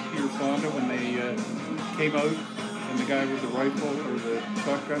Hooper and Peter Fonda when they came out and the guy with the rifle or the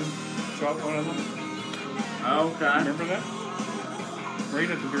shotgun shot one of them. Okay. Remember that?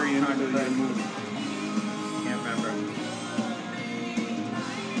 Right at the very end of the movie. Can't remember.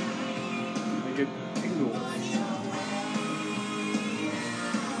 I get tingles.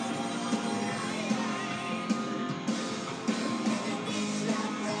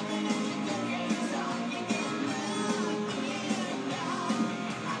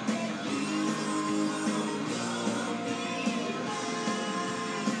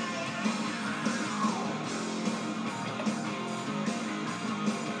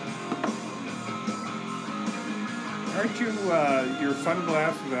 you, your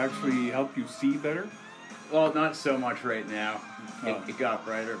sunglasses actually help you see better? Well, not so much right now. It got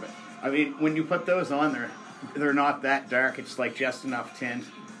brighter, but I mean, when you put those on, they're not that dark. It's like just enough tint.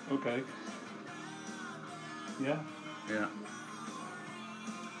 Okay. Yeah. Yeah.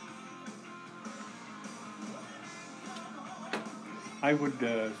 I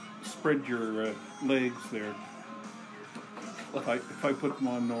would spread your legs there if I put them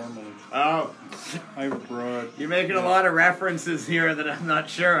on normally. Oh, I have a broad. you're making a lot of references here that I'm not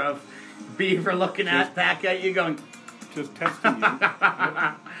sure of. Beaver looking back at you going, Just testing you.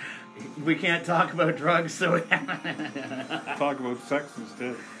 Yep. we can't talk about drugs, so... Talk about sex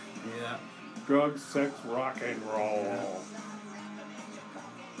instead. Yeah. Drugs, sex, rock and roll. Yeah.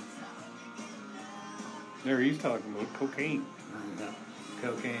 There he's talking about cocaine.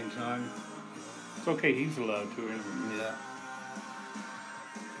 Cocaine tongue. It's okay, he's allowed to anyway. Yeah.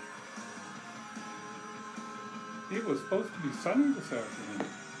 It was supposed to be sunny this afternoon.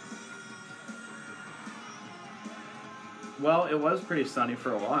 Well, it was pretty sunny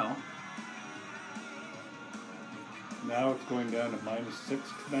for a while. Now it's going down to -6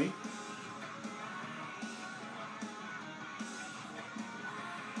 tonight.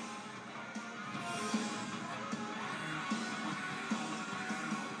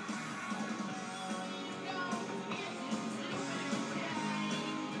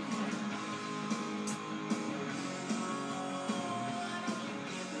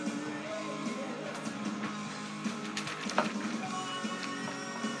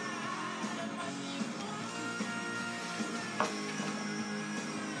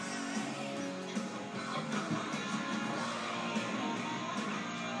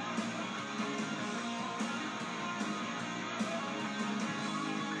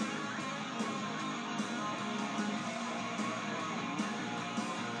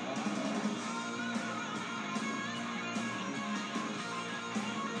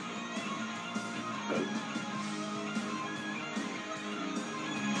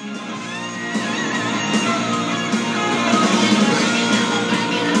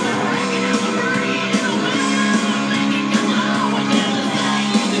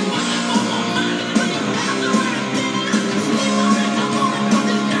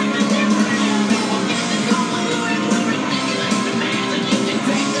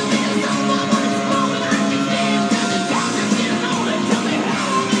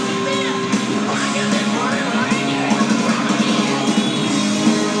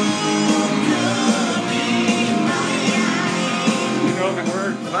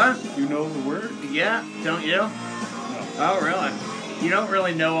 Yeah, don't you? No. Oh, really? You don't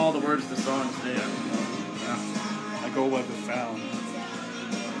really know all the words to songs, do you? No. I go by the sound.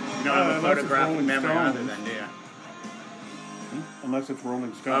 You don't have a unless it's photographic Rolling memory Stones. either then, do you? Unless it's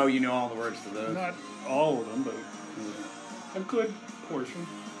Rolling Stones. Oh, you know all the words to those. Not all of them, but a good portion.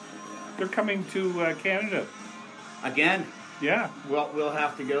 They're coming to Canada. Again? Yeah. Well, we'll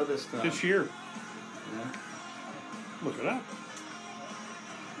have to go this time. This year. Yeah. Look it up.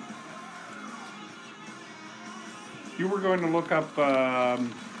 You were going to look up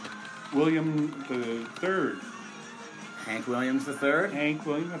William III. Hank Williams III? Hank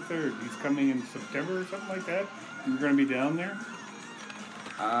William III. He's coming in September or something like that. You're going to be down there?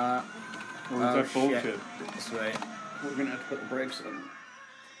 Or is that bullshit? Shit. This way. We're going to have to put the brakes on.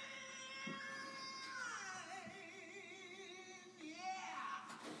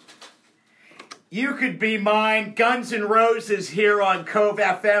 You could be mine. Guns N' Roses here on Cove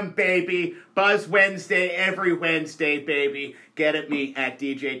FM, baby. Buzz Wednesday, every Wednesday, baby. Get at me at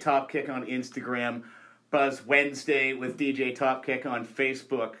DJ Topkick on Instagram. Buzz Wednesday with DJ Topkick on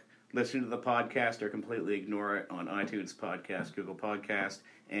Facebook. Listen to the podcast or completely ignore it on iTunes Podcast, Google Podcast,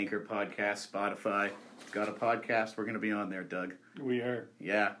 Anchor Podcast, Spotify. Got a podcast? We're going to be on there, Doug. We are.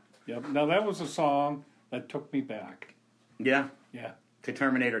 Yeah. Yep. Now, that was a song that took me back. Yeah? Yeah. To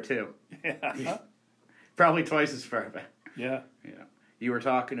Terminator 2. Yeah. Probably twice as far back. Yeah. Yeah. You were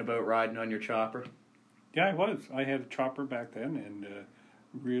talking about riding on your chopper? Yeah, I was. I had a chopper back then and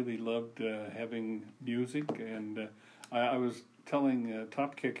really loved having music. And I was telling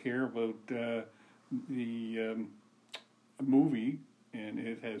Topkick here about the movie, and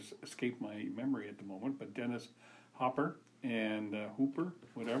it has escaped my memory at the moment, but Dennis Hopper and Hooper,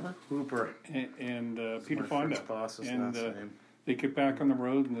 whatever. Hooper. And Peter Fonda. And they get back on the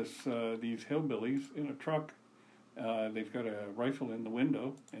road, and these hillbillies in a truck, they've got a rifle in the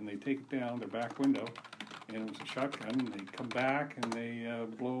window, and they take it down their back window, and it was a shotgun, and they come back, and they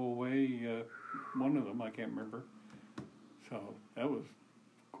blow away one of them, I can't remember. So that was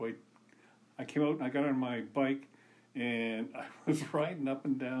quite... I came out, and I got on my bike, and I was riding up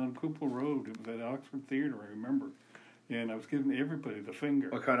and down Cooper Road. It was at Oxford Theatre, I remember. and I was giving everybody the finger.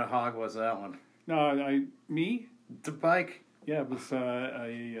 What kind of hog was that one? No, me? The bike. Yeah, it was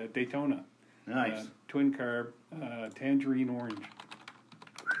a Daytona. Nice. Twin carb, tangerine orange.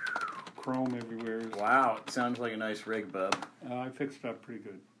 Chrome everywhere. Wow, it sounds like a nice rig, bub. I fixed it up pretty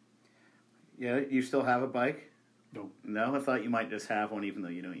good. Yeah, you still have a bike? No. No, I thought you might just have one even though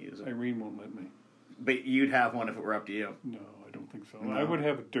you don't use it. Irene won't let me. But you'd have one if it were up to you. No, I don't think so. No. I would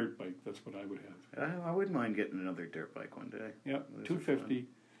have a dirt bike. That's what I would have. I wouldn't mind getting another dirt bike one day. Yeah, Those are 250,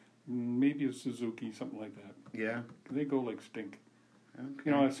 maybe a Suzuki, something like that. Yeah. They go like stink. Okay.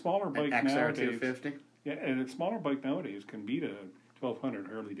 You know, a smaller bike An nowadays. XR250? Yeah, and a smaller bike nowadays can beat a 1200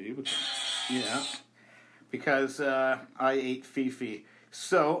 Harley Davidson. Yeah. Because I ate Fifi.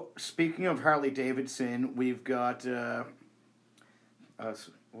 So, speaking of Harley Davidson, we've got,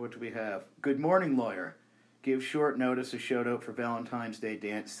 what do we have? Good morning, lawyer. Give short notice a shout out for Valentine's Day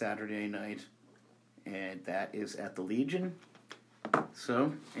dance Saturday night. And that is at the Legion.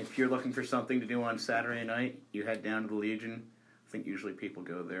 So, if you're looking for something to do on Saturday night, you head down to the Legion. I think usually people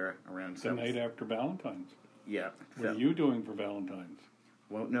go there around The 7. night after Valentine's. Yeah. What are you doing for Valentine's?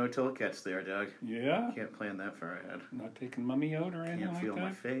 Won't know till it gets there, Doug. Yeah? Can't plan that far ahead. Not taking mummy out or anything Can't like feel that?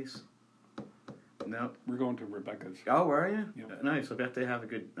 my face. No. We're going to Rebecca's. Oh, were you? Yep. Nice. I bet they have a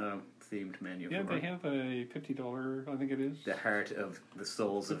good themed menu. Yeah, for they have a $50, I think it is. The heart of the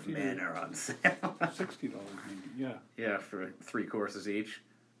souls of $50. men are on sale. $60 maybe, yeah. Yeah, for 3 courses each.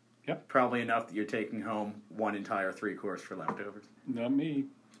 Yep. Probably enough that you're taking home one entire 3-course for leftovers. Not me.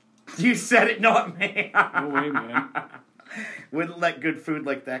 You said it, not me. No way, man. Wouldn't let good food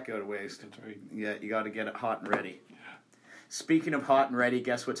like that go to waste. That's right. Yeah, you got to get it hot and ready. Speaking of hot and ready,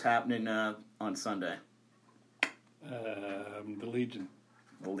 guess what's happening on Sunday? The Legion.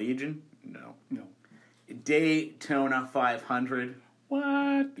 The Legion? No. No. Daytona 500.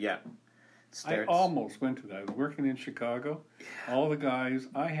 What? Yeah. I almost went to that. I was working in Chicago. All the guys,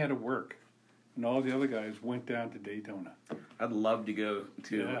 I had to work. And all the other guys went down to Daytona. I'd love to go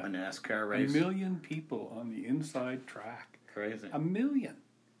to a NASCAR race. 1 million people on the inside track. Crazy. 1 million.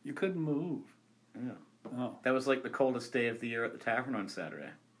 You couldn't move. Yeah. Oh. That was like the coldest day of the year at the tavern on Saturday.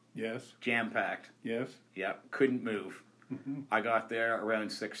 Yes. Jam-packed. Yes. Yeah, couldn't move. Mm-hmm. I got there around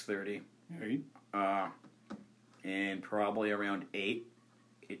 6:30. Right. And probably around 8,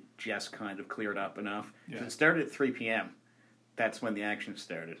 it just kind of cleared up enough. Yeah. It started at 3 p.m. That's when the action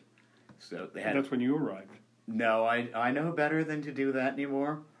started. So they had. That's when you arrived. No, I know better than to do that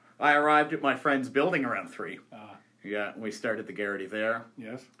anymore. I arrived at my friend's building around 3. Yeah, we started the Garrity there.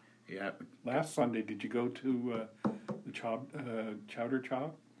 Yes. Yeah. Last Sunday, did you go to the Chowder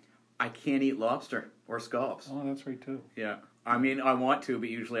Chop? I can't eat lobster or scallops. Oh, that's right, too. Yeah. I mean, I want to, but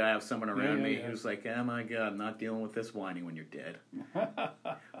usually I have someone around me yeah. who's like, oh my God, I'm not dealing with this whining when you're dead.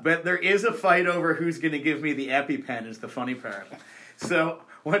 But there is a fight over who's going to give me the EpiPen is the funny part. So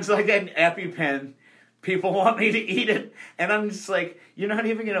once I get an EpiPen, people want me to eat it, and I'm just like, you're not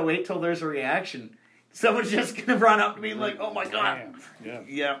even going to wait till there's a reaction. Someone's just going to run up to me like, oh my God. Damn.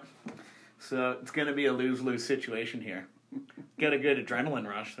 Yeah. So it's going to be a lose-lose situation here. Get a good adrenaline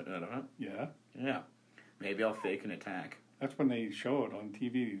rush out of it. Yeah. Yeah. Maybe I'll fake an attack. That's when they show it on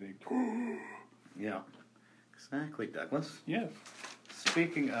TV. Yeah. Exactly, Douglas. Yes.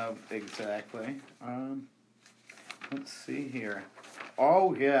 Speaking of exactly, let's see here.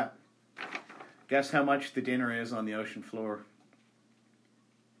 Oh, yeah. Guess how much the dinner is on the ocean floor?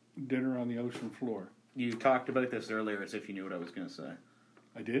 Dinner on the ocean floor. You talked about this earlier as if you knew what I was going to say.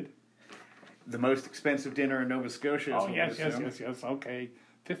 I did? The most expensive dinner in Nova Scotia. Oh, yes. Okay.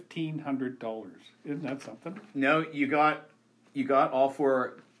 $1,500. Isn't that something? No, you got all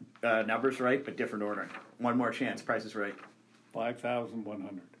 4 numbers right, but different order. One more chance. Price is right.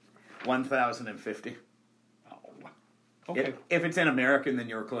 5,100. 1,050. Oh. Okay. If it's in American, then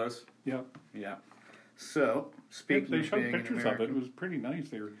you're close. Yeah. Yeah. So, speaking they of showed being pictures an American, of it. It was pretty nice.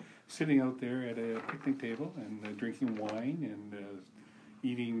 They were sitting out there at a picnic table and drinking wine and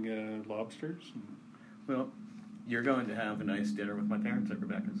eating lobsters. Well, you're going to have a nice dinner with my parents at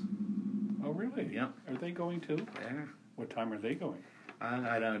Rebecca's. Oh, really? Yeah. Are they going to? Yeah. What time are they going?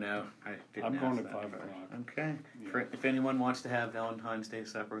 I don't know. I'm going at that 5 far. o'clock. Okay. Yeah. If anyone wants to have Valentine's Day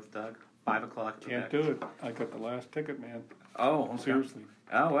supper with Doug, 5 o'clock. at Can't Rebecca's. do it. I got the last ticket, man. Oh, okay. Seriously.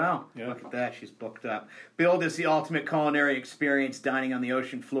 Oh, wow. Yeah. Look at that. She's booked up. Build is the ultimate culinary experience. Dining on the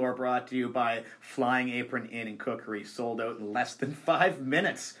ocean floor brought to you by Flying Apron Inn and Cookery. Sold out in less than 5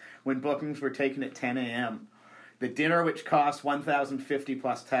 minutes when bookings were taken at 10 a.m. The dinner, which costs $1,050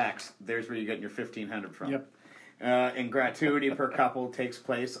 plus tax, there's where you're getting your $1,500 from. Yep. And gratuity per couple takes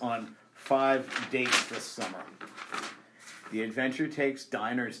place on 5 dates this summer. The adventure takes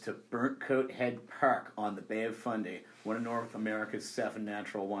diners to Burnt Coat Head Park on the Bay of Fundy, one of North America's 7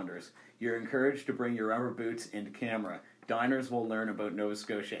 natural wonders. You're encouraged to bring your rubber boots and camera. Diners will learn about Nova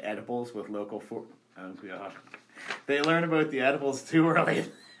Scotia edibles with local oh god. They learn about the edibles too early.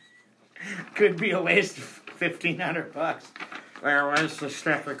 Could be a waste of $1,500. Where's the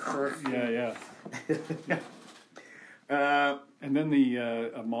stuff of course? Yeah. And then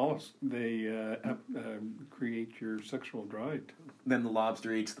the mollusk, they create your sexual drive. Then the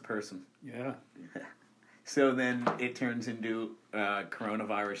lobster eats the person. Yeah. So then it turns into a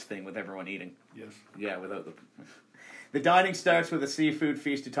coronavirus thing with everyone eating. Yes. Yeah, without the... The dining starts with a seafood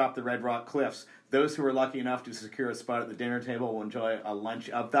feast atop the Red Rock Cliffs. Those who are lucky enough to secure a spot at the dinner table will enjoy a lunch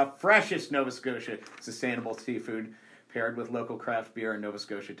of the freshest Nova Scotia sustainable seafood paired with local craft beer and Nova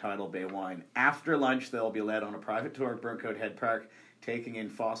Scotia Tidal Bay wine. After lunch, they'll be led on a private tour of Burnt Coat Head Park, taking in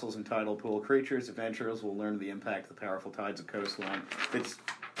fossils and tidal pool creatures. Adventurers will learn the impact of the powerful tides of coastline.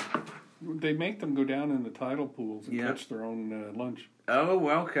 They make them go down in the tidal pools and catch their own lunch. Oh,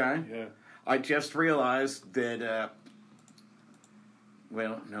 okay. Yeah. I just realized that...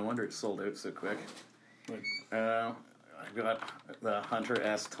 well, no wonder it sold out so quick. I've got the Hunter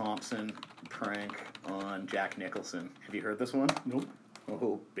S. Thompson prank on Jack Nicholson. Have you heard this one? Nope.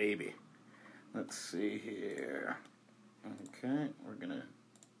 Oh, baby. Let's see here. Okay, we're going to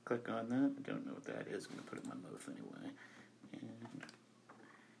click on that. I don't know what that is. I'm going to put it in my mouth anyway. And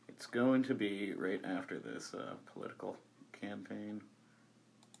it's going to be right after this political campaign.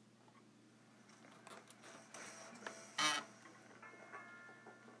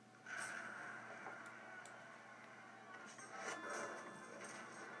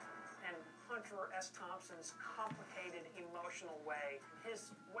 Hunter S. Thompson's complicated, emotional way, his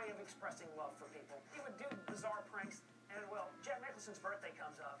way of expressing love for people. He would do bizarre pranks, and, well, Jack Nicholson's birthday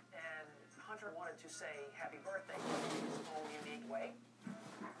comes up, and Hunter wanted to say happy birthday in his own unique way.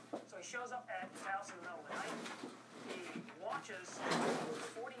 So he shows up at his house in the middle of the night. He launches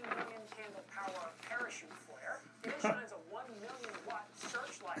a 40 million candle power parachute flare. He then shines a 1 million watt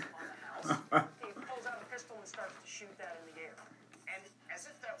searchlight on the house. He pulls out a pistol and starts to shoot that in the air. And as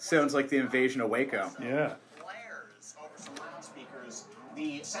if that Sounds like the invasion of Waco. Yeah. Blares over some loudspeakers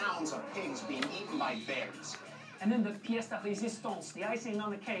the sounds of pigs being eaten by bears. And then the pièce de résistance, the icing on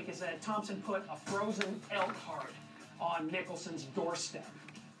the cake, is that Thompson put a frozen elk heart on Nicholson's doorstep.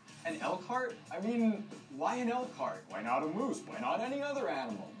 An elk heart? I mean, why an elk heart? Why not a moose? Why not any other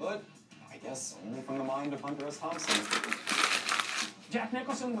animal? But I guess only from the mind of Hunter S. Thompson. Jack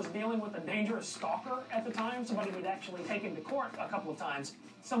Nicholson was dealing with a dangerous stalker at the time, somebody he'd actually taken to court a couple of times.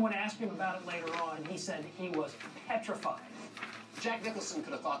 Someone asked him about it later on. He said he was petrified. Jack Nicholson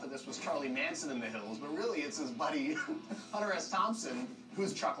could have thought that this was Charlie Manson in the hills, but really it's his buddy Hunter S. Thompson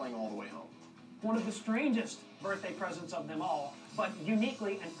who's chuckling all the way home. One of the strangest birthday presents of them all, but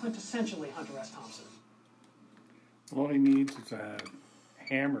uniquely and quintessentially Hunter S. Thompson. All he needs is a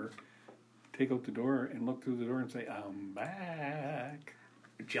hammer, take out the door and look through the door and say, I'm back.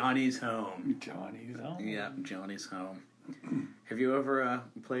 Johnny's home. Johnny's home. Yeah, Johnny's home. Have you ever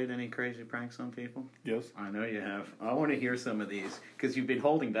played any crazy pranks on people? Yes. I know you have. I want to hear some of these, because you've been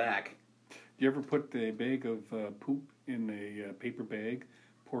holding back. Do you ever put a bag of poop in a paper bag,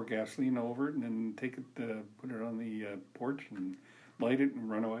 pour gasoline over it, and then take it, put it on the porch and light it and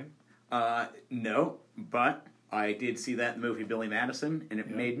run away? No, but I did see that in the movie Billy Madison, and it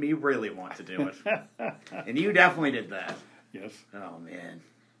made me really want to do it. And you definitely did that. Yes. Oh, man.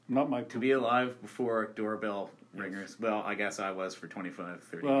 Not my... To be alive before doorbell ringers. Well, I guess I was for 25,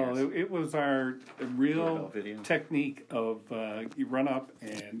 30 years. Well, it was our real technique of you run up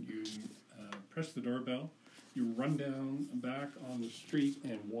and you press the doorbell, you run down back on the street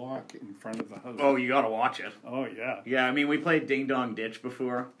and walk in front of the house. Oh, you got to watch it. Oh, yeah. Yeah, I mean, we played Ding Dong Ditch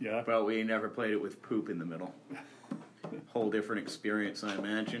before. Yeah. But we never played it with poop in the middle. Whole different experience, I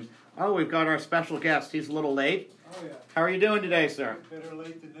imagine. Oh, we've got our special guest. He's a little late. Oh, yeah. How are you doing today, sir? Better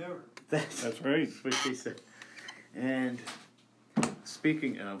late than never. That's right. What she said. And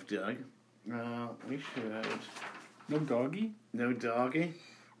speaking of Doug, we should... No doggy? No doggy?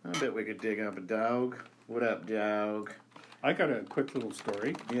 I bet we could dig up a dog. What up, dog? I got a quick little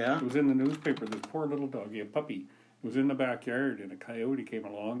story. Yeah? It was in the newspaper. This poor little doggy, a puppy, was in the backyard, and a coyote came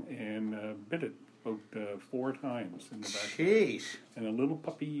along and bit it about 4 times in the backyard. Jeez. And a little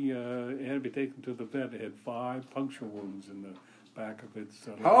puppy had to be taken to the vet. It had 5 puncture wounds in the back of its...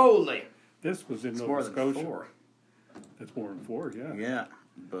 Holy! This was in It's Nova more than Scotia. 4. That's more than 4, yeah. Yeah,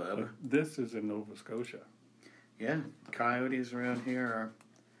 bub. But this is in Nova Scotia. Yeah, coyotes around here are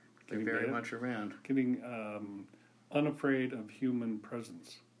very bad. much around. Getting unafraid of human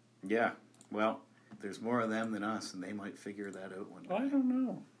presence. Yeah, well, there's more of them than us, and they might figure that out one day. I don't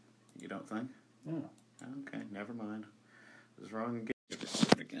know. You don't think? No. Okay, never mind. I was wrong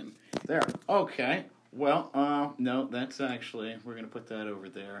again. There. Okay. Well, no, that's actually, we're going to put that over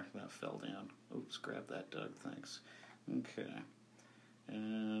there. That fell down. Oops, grab that, Doug. Thanks. Okay.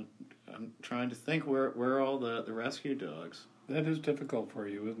 And I'm trying to think where are all the rescue dogs? That is difficult for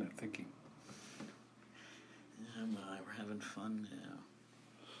you, isn't it, thinking? We're having fun now.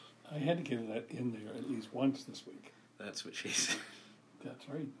 I had to get that in there at least once this week. That's what she said. That's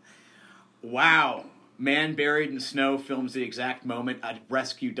right. Wow. Man buried in snow films the exact moment a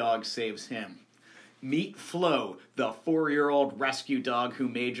rescue dog saves him. Meet Flo, the 4-year-old rescue dog who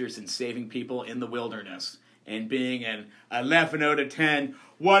majors in saving people in the wilderness. And being an 11 out of 10,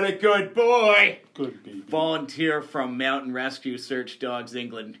 what a good boy! Good baby. Volunteer from Mountain Rescue Search Dogs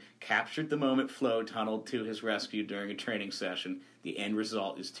England captured the moment Flo tunneled to his rescue during a training session. The end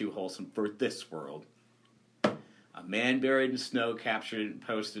result is too wholesome for this world. A man buried in snow captured it and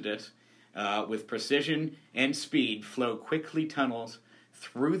posted it. With precision and speed, Flo quickly tunnels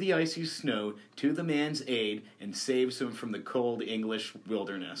through the icy snow to the man's aid and saves him from the cold English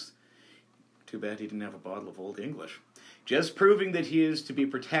wilderness. Too bad he didn't have a bottle of Old English. Just proving that he is to be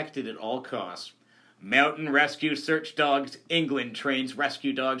protected at all costs. Mountain Rescue Search Dogs England trains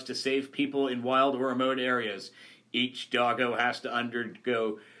rescue dogs to save people in wild or remote areas. Each doggo has to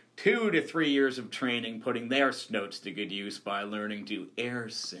undergo 2 to 3 years of training, putting their snots to good use by learning to air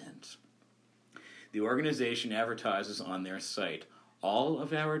scent. The organization advertises on their site, all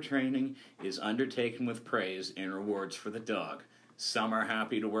of our training is undertaken with praise and rewards for the dog. Some are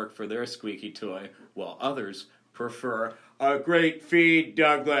happy to work for their squeaky toy, while others prefer a great feed,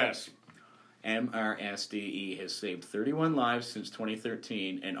 Douglas. MRSDE has saved 31 lives since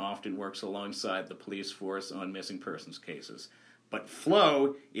 2013 and often works alongside the police force on missing persons cases. But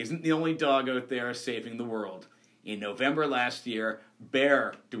Flo isn't the only dog out there saving the world. In November last year,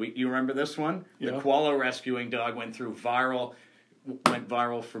 Bear, you remember this one? Yeah. The koala rescuing dog went viral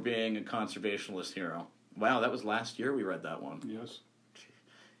for being a conservationist hero. Wow, that was last year we read that one. Yes.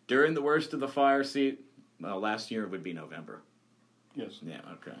 During the worst of the fire season, well, last year would be November. Yes. Yeah,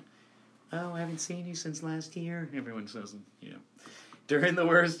 okay. Oh, I haven't seen you since last year. Everyone says, yeah. During the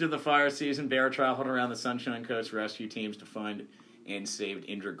worst of the fire season, Bear traveled around the Sunshine Coast rescue teams to find and saved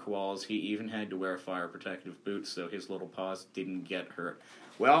injured koalas. He even had to wear fire protective boots so his little paws didn't get hurt.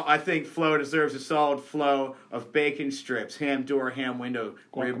 Well, I think Flo deserves a solid flow of bacon strips, ham door, ham window,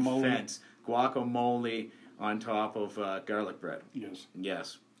 rib fence, guacamole on top of garlic bread. Yes.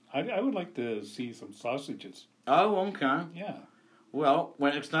 Yes. I would like to see some sausages. Oh, okay. Yeah. Well,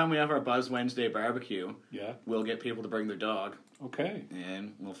 next time we have our Buzz Wednesday barbecue, yeah, we'll get people to bring their dog. Okay.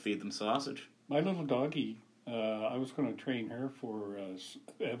 And we'll feed them sausage. My little doggie, I was going to train her for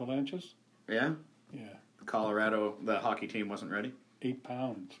avalanches. Yeah? Yeah. Colorado, the hockey team wasn't ready? 8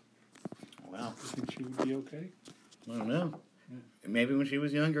 pounds. Wow. You think she would be okay? I don't know. Yeah. Maybe when she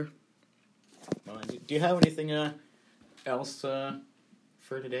was younger. Do you have anything else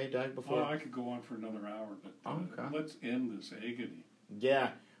for today, Doug, before? Oh, I could go on for another hour, but okay. Let's end this agony.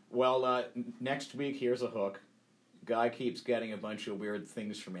 Yeah. Well, next week, here's a hook. Guy keeps getting a bunch of weird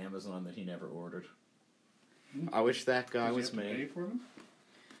things from Amazon that he never ordered. I wish that guy was me. Does he have to pay for them?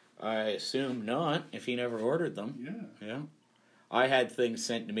 I assume not, if he never ordered them. Yeah. Yeah. I had things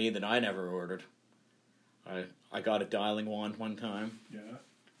sent to me that I never ordered. I got a dialing wand one time. Yeah.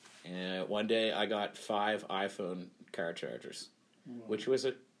 And one day I got 5 iPhone car chargers, Whoa. which was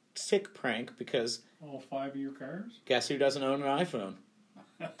a sick prank because... All 5 of your cars? Guess who doesn't own an iPhone?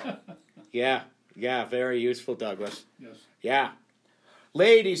 Yeah, very useful, Douglas. Yes. Yeah.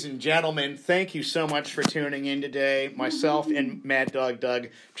 Ladies and gentlemen, thank you so much for tuning in today. Myself and Mad Dog Doug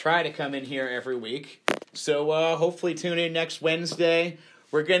try to come in here every week. So hopefully tune in next Wednesday.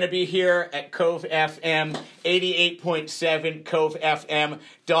 We're going to be here at Cove FM, 88.7,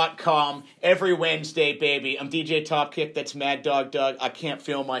 covefm.com, every Wednesday, baby. I'm DJ Top Kick, that's Mad Dog Doug. I can't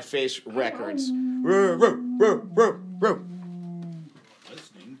feel my face records.